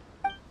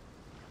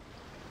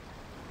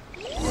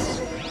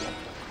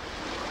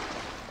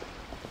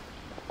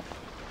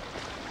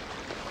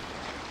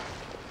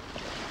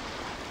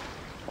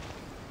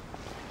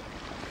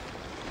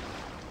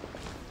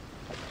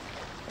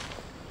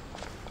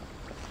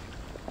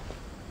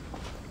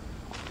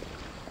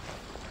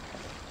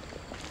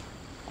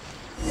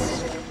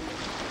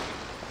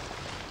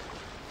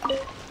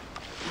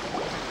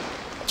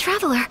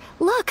 Traveler,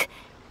 look!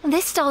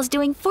 This stall's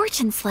doing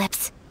fortune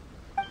slips.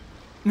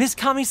 Miss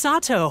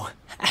Kamisato,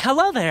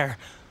 hello there.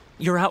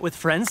 You're out with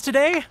friends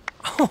today?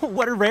 Oh,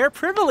 what a rare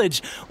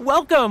privilege.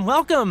 Welcome,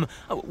 welcome.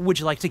 Would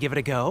you like to give it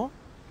a go?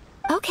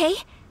 Okay.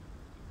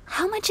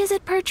 How much is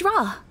it per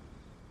draw?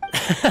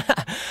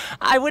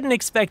 I wouldn't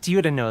expect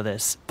you to know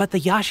this, but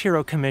the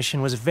Yashiro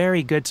Commission was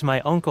very good to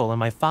my uncle on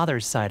my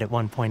father's side at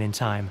one point in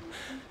time.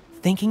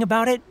 Thinking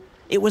about it,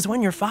 it was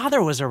when your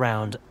father was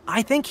around.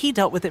 I think he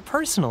dealt with it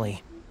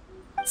personally.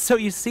 So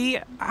you see,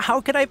 how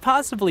could I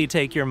possibly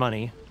take your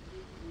money?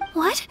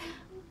 What?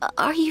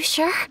 Are you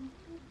sure?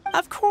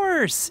 Of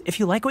course. If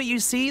you like what you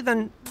see,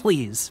 then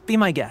please, be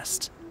my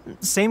guest.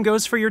 Same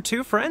goes for your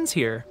two friends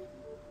here.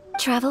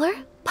 Traveler?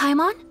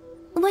 Paimon?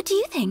 What do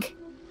you think?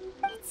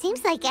 It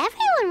seems like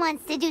everyone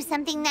wants to do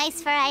something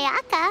nice for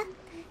Ayaka.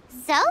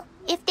 So,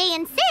 if they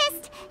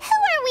insist, who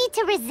are we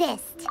to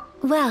resist?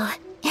 Well,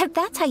 if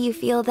that's how you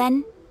feel,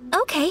 then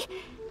okay.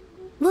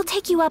 We'll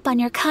take you up on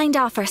your kind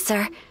offer,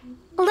 sir.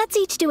 Let's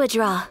each do a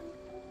draw.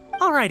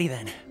 Alrighty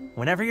then.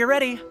 Whenever you're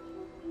ready.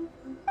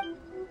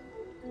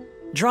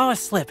 Draw a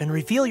slip and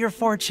reveal your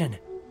fortune.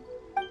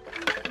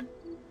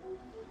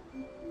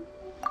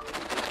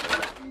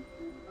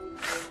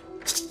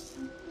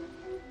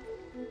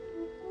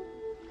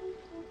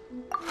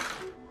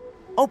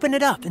 Open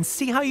it up and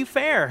see how you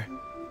fare.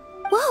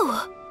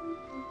 Whoa!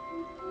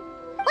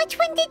 Which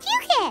one did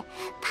you get?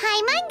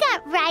 Paimon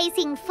got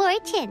Rising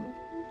Fortune.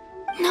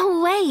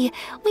 No way!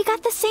 We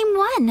got the same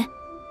one!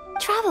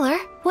 Traveler,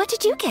 what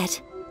did you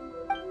get?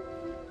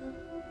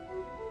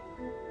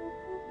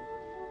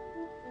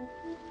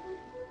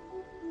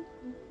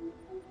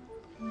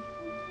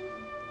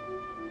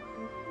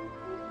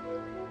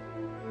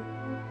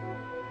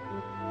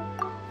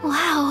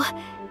 Wow,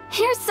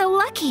 you're so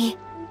lucky!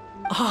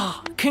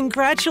 Ah,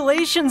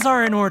 congratulations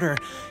are in order.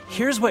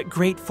 Here's what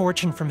great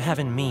fortune from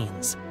heaven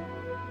means.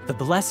 The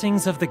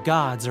blessings of the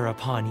gods are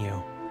upon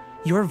you.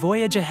 Your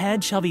voyage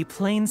ahead shall be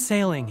plain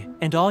sailing,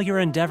 and all your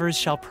endeavors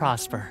shall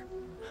prosper.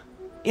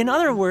 In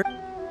other words...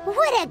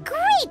 What a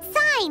great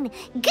sign!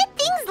 Good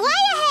things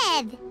lie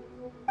ahead!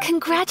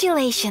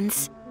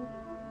 Congratulations.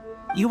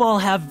 You all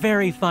have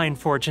very fine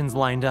fortunes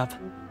lined up.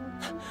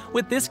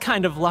 With this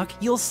kind of luck,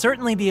 you'll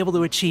certainly be able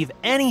to achieve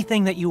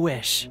anything that you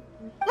wish.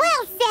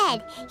 Well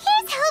said!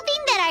 Here's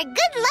hoping that our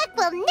good luck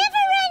will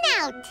never run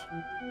out!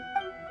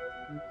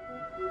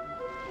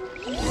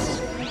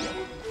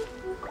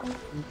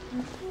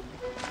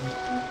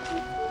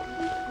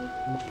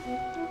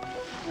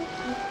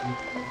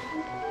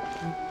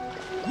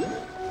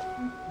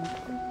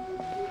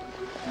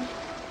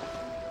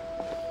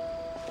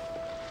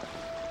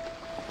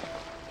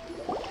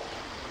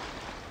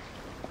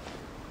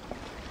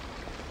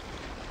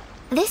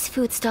 This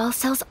food stall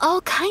sells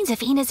all kinds of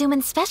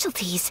Inazuman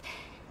specialties.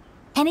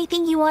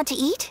 Anything you want to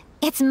eat,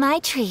 it's my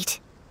treat.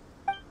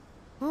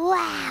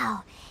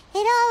 Wow, it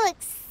all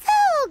looks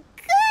so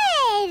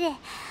good!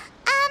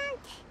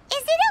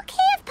 Is it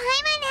okay if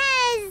Paimon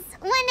has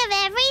one of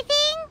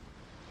everything?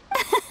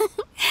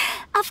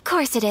 Of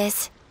course it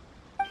is.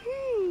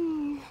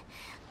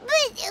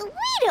 But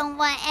we don't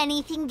want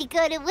anything to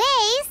go to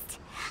waste.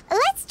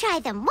 Let's try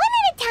them one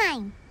at a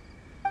time.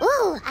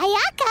 Ooh,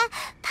 Ayaka,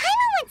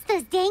 Paimon wants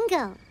those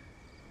dango.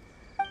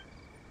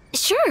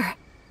 Sure.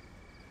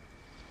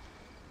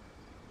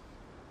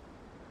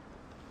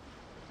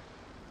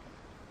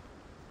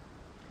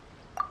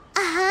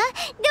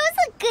 Those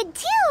look good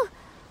too.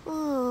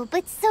 Ooh,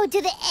 but so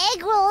do the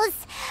egg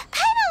rolls.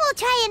 Paimon will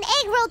try an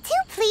egg roll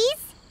too,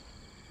 please.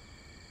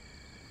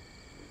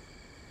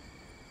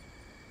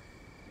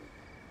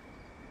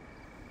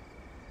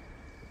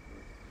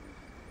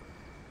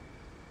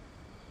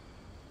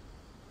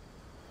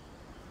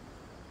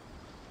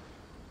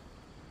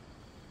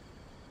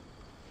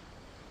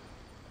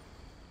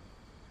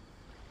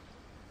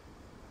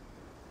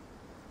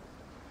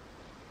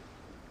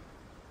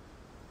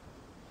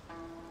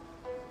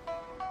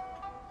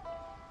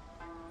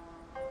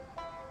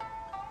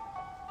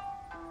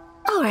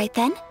 All right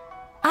then.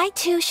 I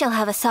too shall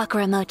have a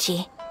Sakura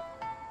mochi.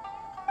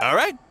 All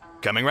right,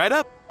 coming right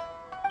up.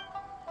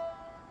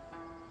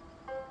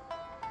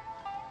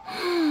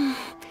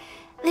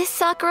 This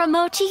Sakura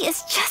mochi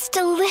is just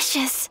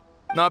delicious.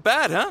 Not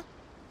bad, huh?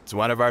 It's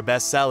one of our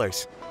best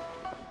sellers.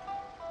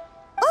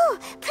 Oh,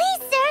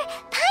 please, sir.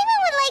 Paimon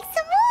would like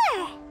some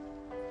more.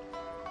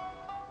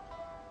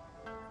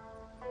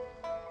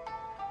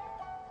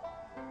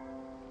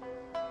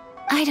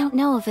 I don't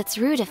know if it's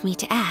rude of me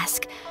to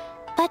ask,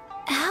 but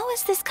how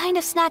is this kind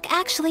of snack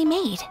actually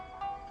made?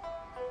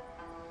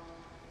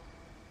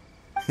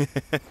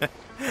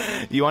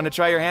 You want to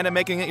try your hand at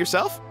making it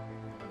yourself?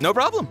 No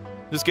problem.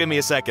 Just give me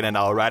a second and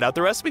I'll write out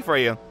the recipe for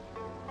you.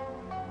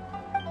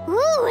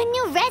 Ooh, a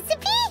new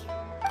recipe?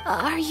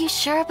 Are you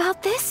sure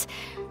about this?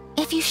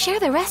 If you share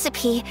the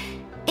recipe,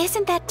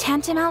 isn't that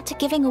tantamount to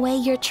giving away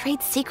your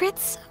trade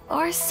secrets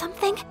or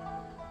something?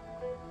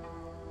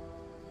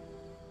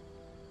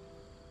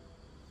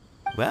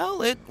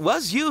 Well, it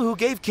was you who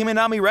gave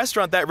Kiminami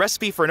Restaurant that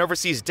recipe for an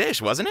overseas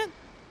dish, wasn't it?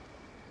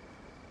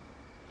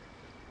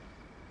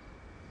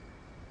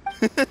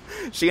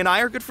 She and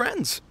I are good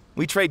friends.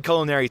 We trade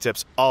culinary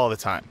tips all the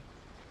time.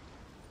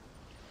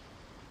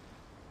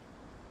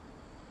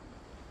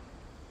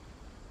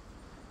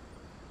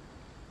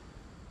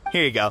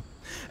 Here you go.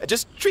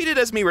 Just treat it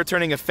as me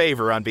returning a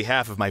favor on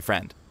behalf of my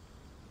friend.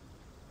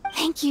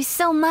 Thank you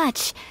so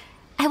much.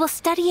 I will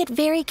study it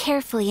very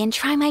carefully and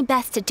try my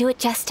best to do it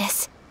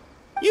justice.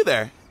 You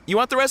there. You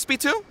want the recipe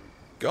too?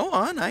 Go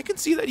on, I can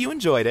see that you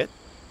enjoyed it.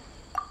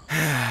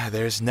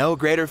 There's no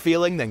greater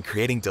feeling than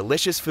creating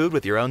delicious food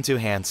with your own two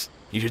hands.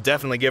 You should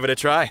definitely give it a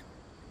try.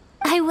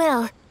 I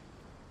will.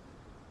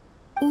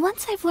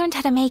 Once I've learned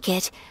how to make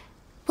it,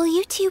 will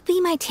you two be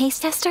my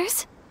taste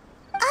testers?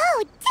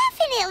 Oh,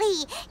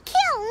 definitely!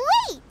 Can't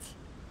wait!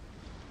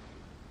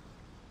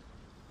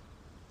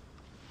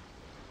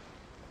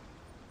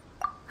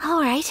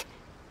 All right.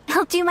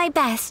 I'll do my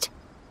best.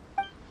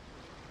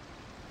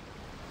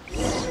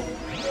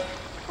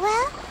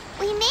 Well,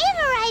 we may have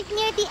arrived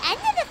near the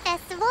end of the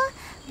festival,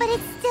 but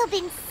it's still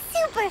been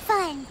super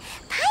fun.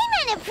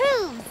 Paimon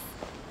approves!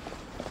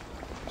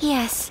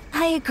 Yes,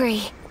 I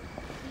agree.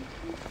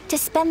 To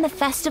spend the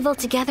festival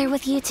together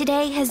with you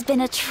today has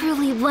been a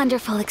truly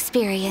wonderful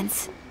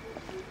experience.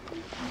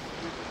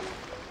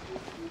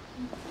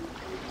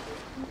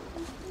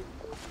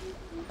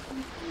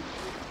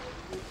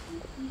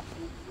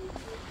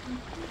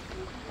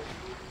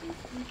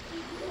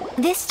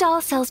 This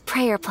stall sells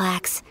prayer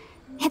plaques.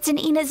 It's an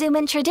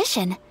Inazuman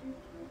tradition.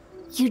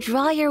 You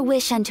draw your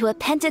wish onto a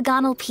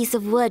pentagonal piece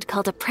of wood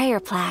called a prayer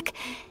plaque,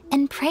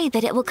 and pray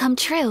that it will come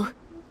true.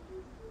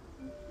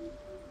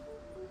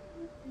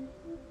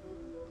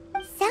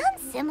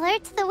 Sounds similar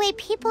to the way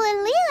people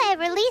in Liyue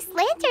release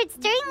lanterns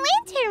during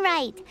Lantern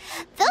Rite.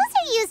 Those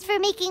are used for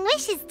making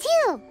wishes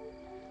too.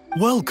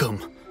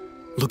 Welcome.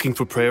 Looking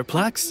for prayer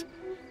plaques?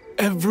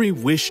 Every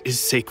wish is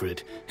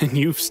sacred, and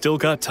you've still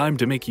got time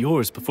to make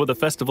yours before the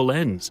festival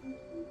ends.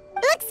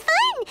 Looks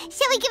fun!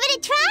 Shall we give it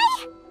a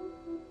try?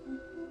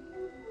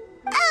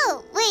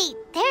 Oh, wait,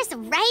 there's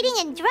writing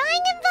and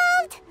drawing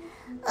involved?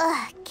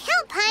 Ugh,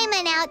 count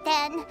Paimon out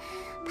then.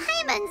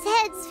 Paimon's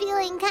head's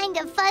feeling kind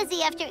of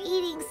fuzzy after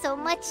eating so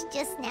much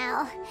just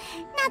now.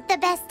 Not the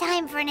best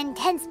time for an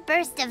intense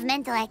burst of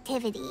mental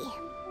activity.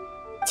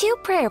 2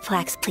 prayer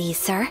plaques, please,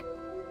 sir.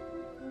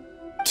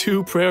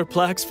 2 prayer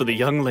plaques for the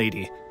young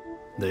lady.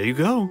 There you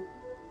go.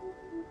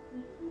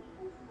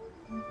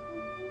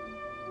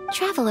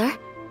 Traveler,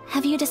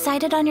 have you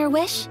decided on your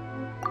wish?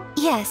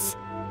 Yes.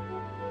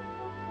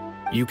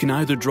 You can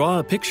either draw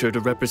a picture to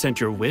represent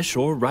your wish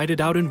or write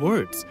it out in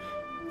words.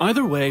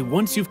 Either way,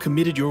 once you've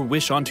committed your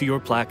wish onto your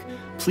plaque,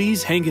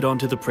 please hang it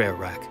onto the prayer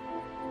rack.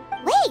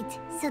 Wait,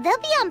 so they'll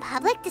be on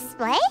public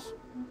display?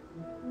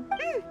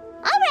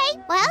 Alright,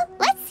 well,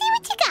 let's see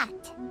what you got.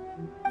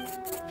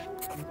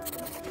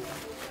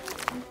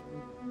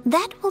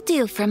 That will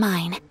do for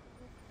mine.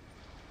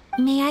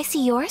 May I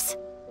see yours?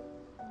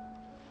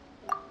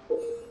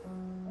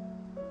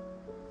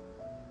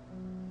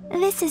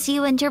 This is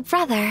you and your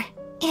brother,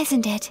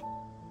 isn't it?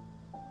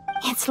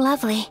 It's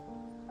lovely.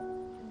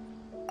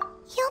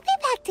 You'll be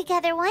back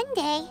together one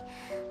day.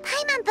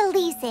 Paimon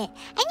believes it,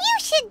 and you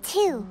should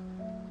too.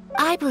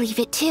 I believe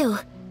it too.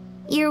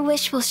 Your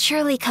wish will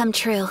surely come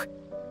true.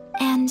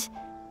 And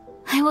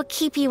I will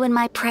keep you in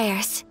my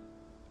prayers.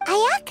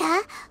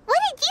 Ayaka, what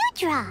did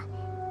you draw?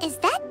 Is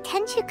that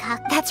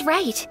Tenchukaku? That's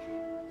right.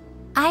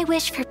 I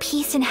wish for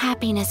peace and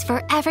happiness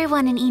for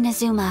everyone in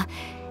Inazuma,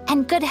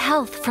 and good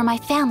health for my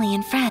family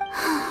and friends.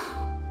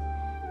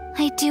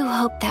 I do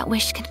hope that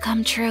wish can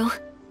come true.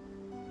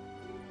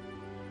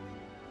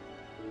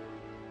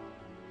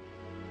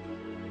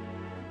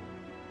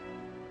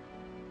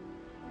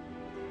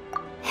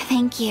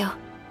 Thank you.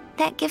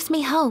 That gives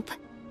me hope.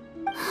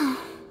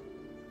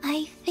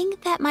 I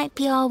think that might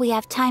be all we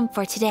have time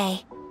for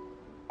today.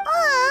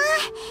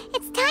 Aw,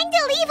 it's time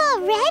to leave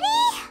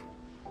already?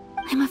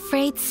 I'm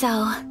afraid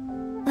so.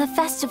 The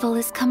festival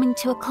is coming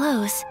to a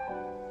close.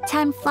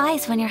 Time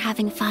flies when you're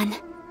having fun.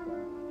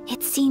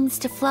 It seems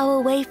to flow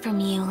away from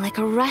you like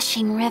a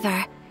rushing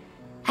river,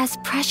 as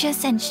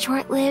precious and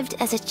short-lived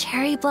as a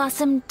cherry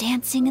blossom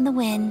dancing in the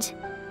wind.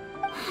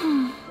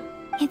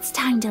 It's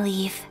time to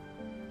leave.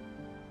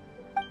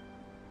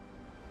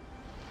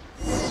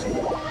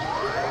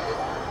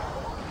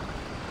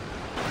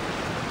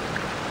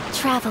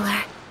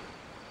 Traveler,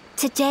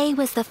 today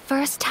was the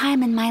first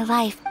time in my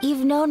life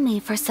you've known me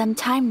for some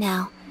time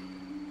now.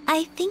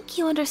 I think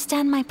you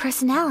understand my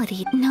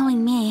personality,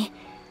 knowing me.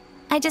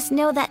 I just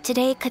know that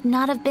today could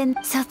not have been,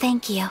 so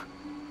thank you.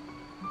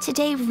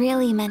 Today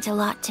really meant a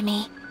lot to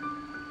me.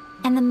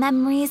 And the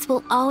memories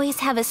will always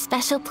have a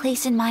special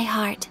place in my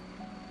heart.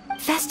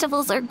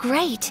 Festivals are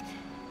great.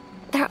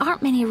 There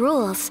aren't many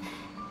rules.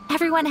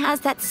 Everyone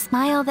has that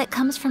smile that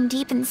comes from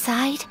deep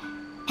inside.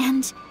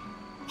 And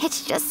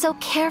it's just so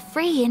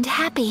carefree and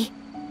happy.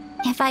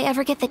 If I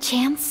ever get the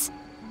chance.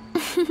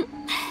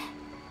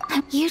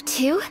 You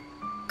too?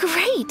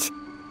 Great!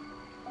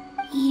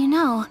 You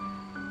know,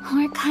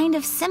 we're kind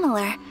of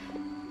similar,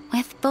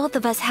 with both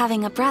of us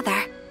having a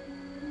brother.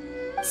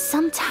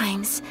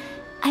 Sometimes,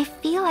 I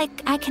feel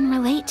like I can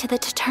relate to the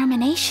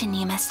determination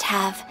you must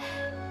have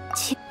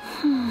to...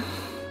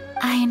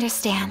 I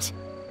understand.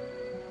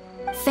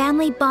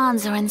 Family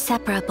bonds are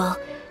inseparable.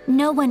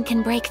 No one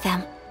can break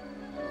them.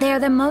 They are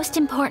the most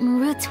important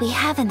roots we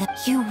have in the...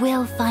 You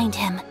will find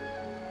him.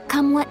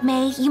 Come what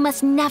may, you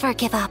must never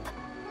give up.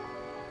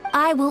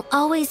 I will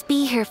always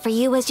be here for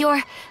you as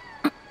your...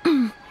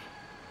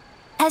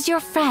 as your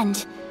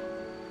friend.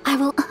 I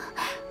will...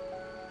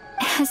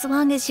 As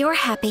long as you're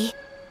happy,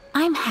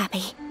 I'm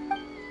happy.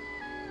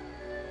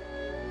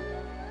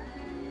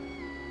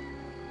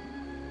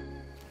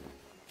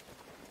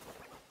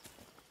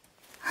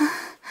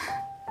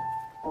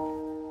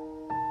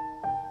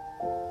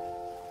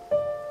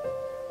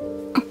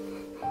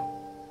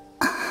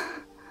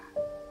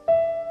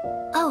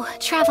 Oh,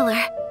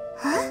 Traveler.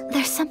 Huh?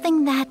 There's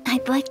something that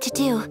I'd like to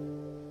do.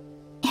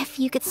 If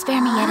you could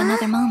spare me yet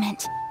another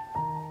moment.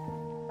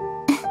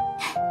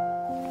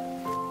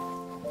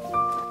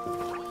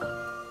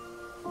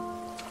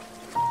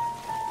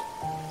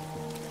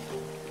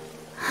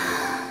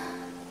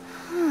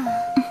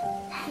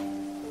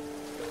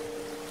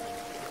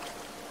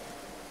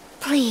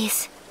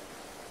 Please,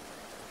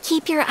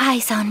 keep your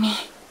eyes on me.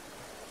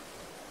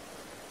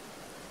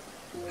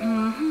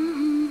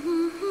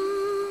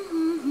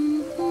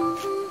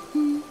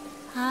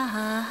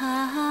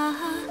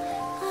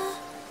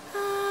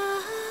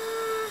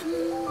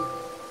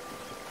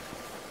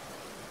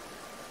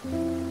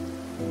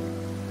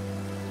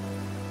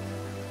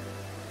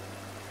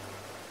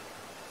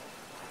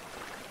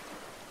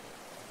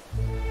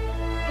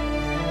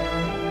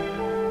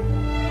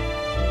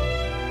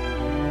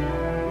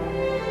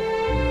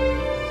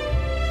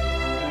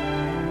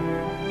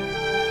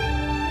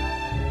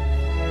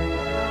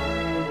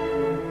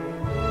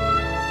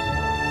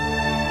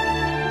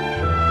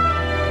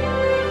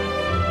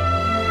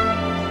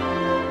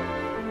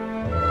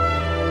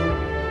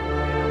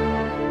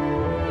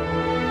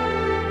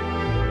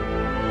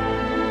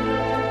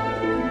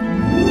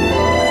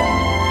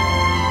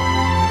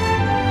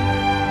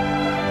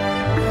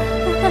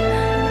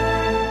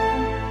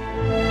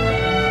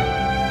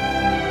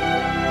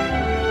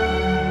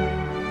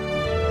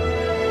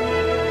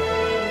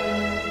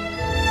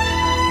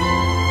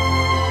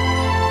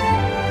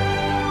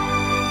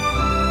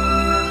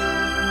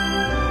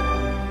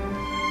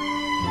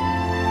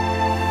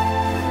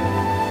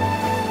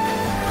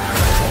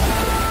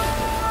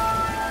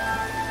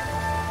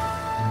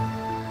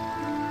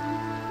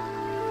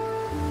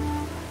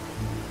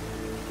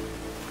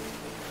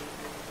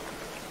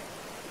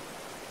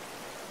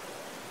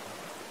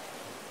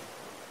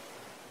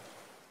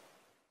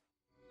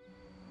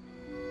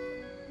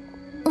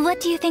 What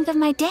do you think of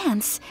my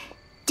dance?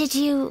 Did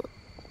you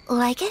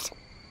like it?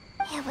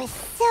 It was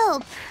so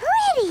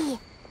pretty!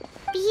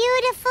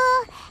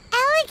 Beautiful,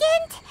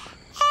 elegant,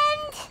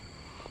 and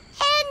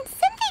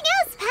something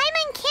else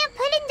Paimon can't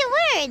put into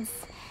words.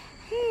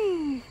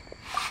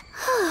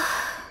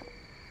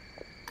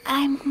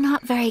 I'm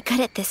not very good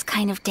at this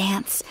kind of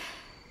dance.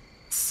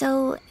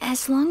 So,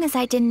 as long as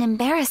I didn't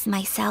embarrass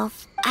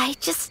myself, I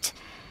just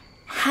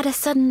had a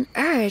sudden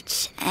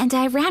urge, and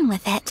I ran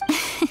with it.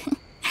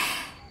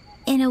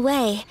 In a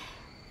way,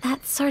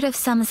 that sort of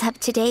sums up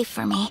today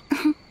for me.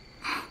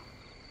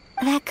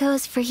 That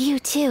goes for you,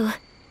 too.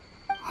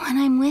 When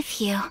I'm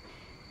with you,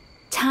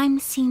 time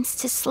seems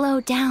to slow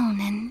down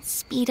and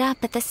speed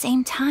up at the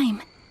same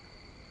time.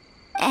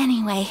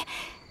 Anyway,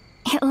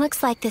 it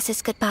looks like this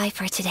is goodbye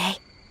for today.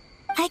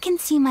 I can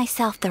see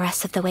myself the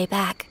rest of the way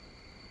back.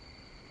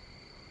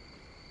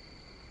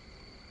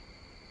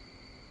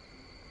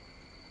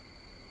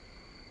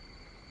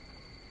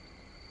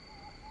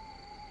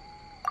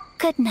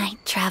 Good night,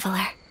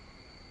 Traveler.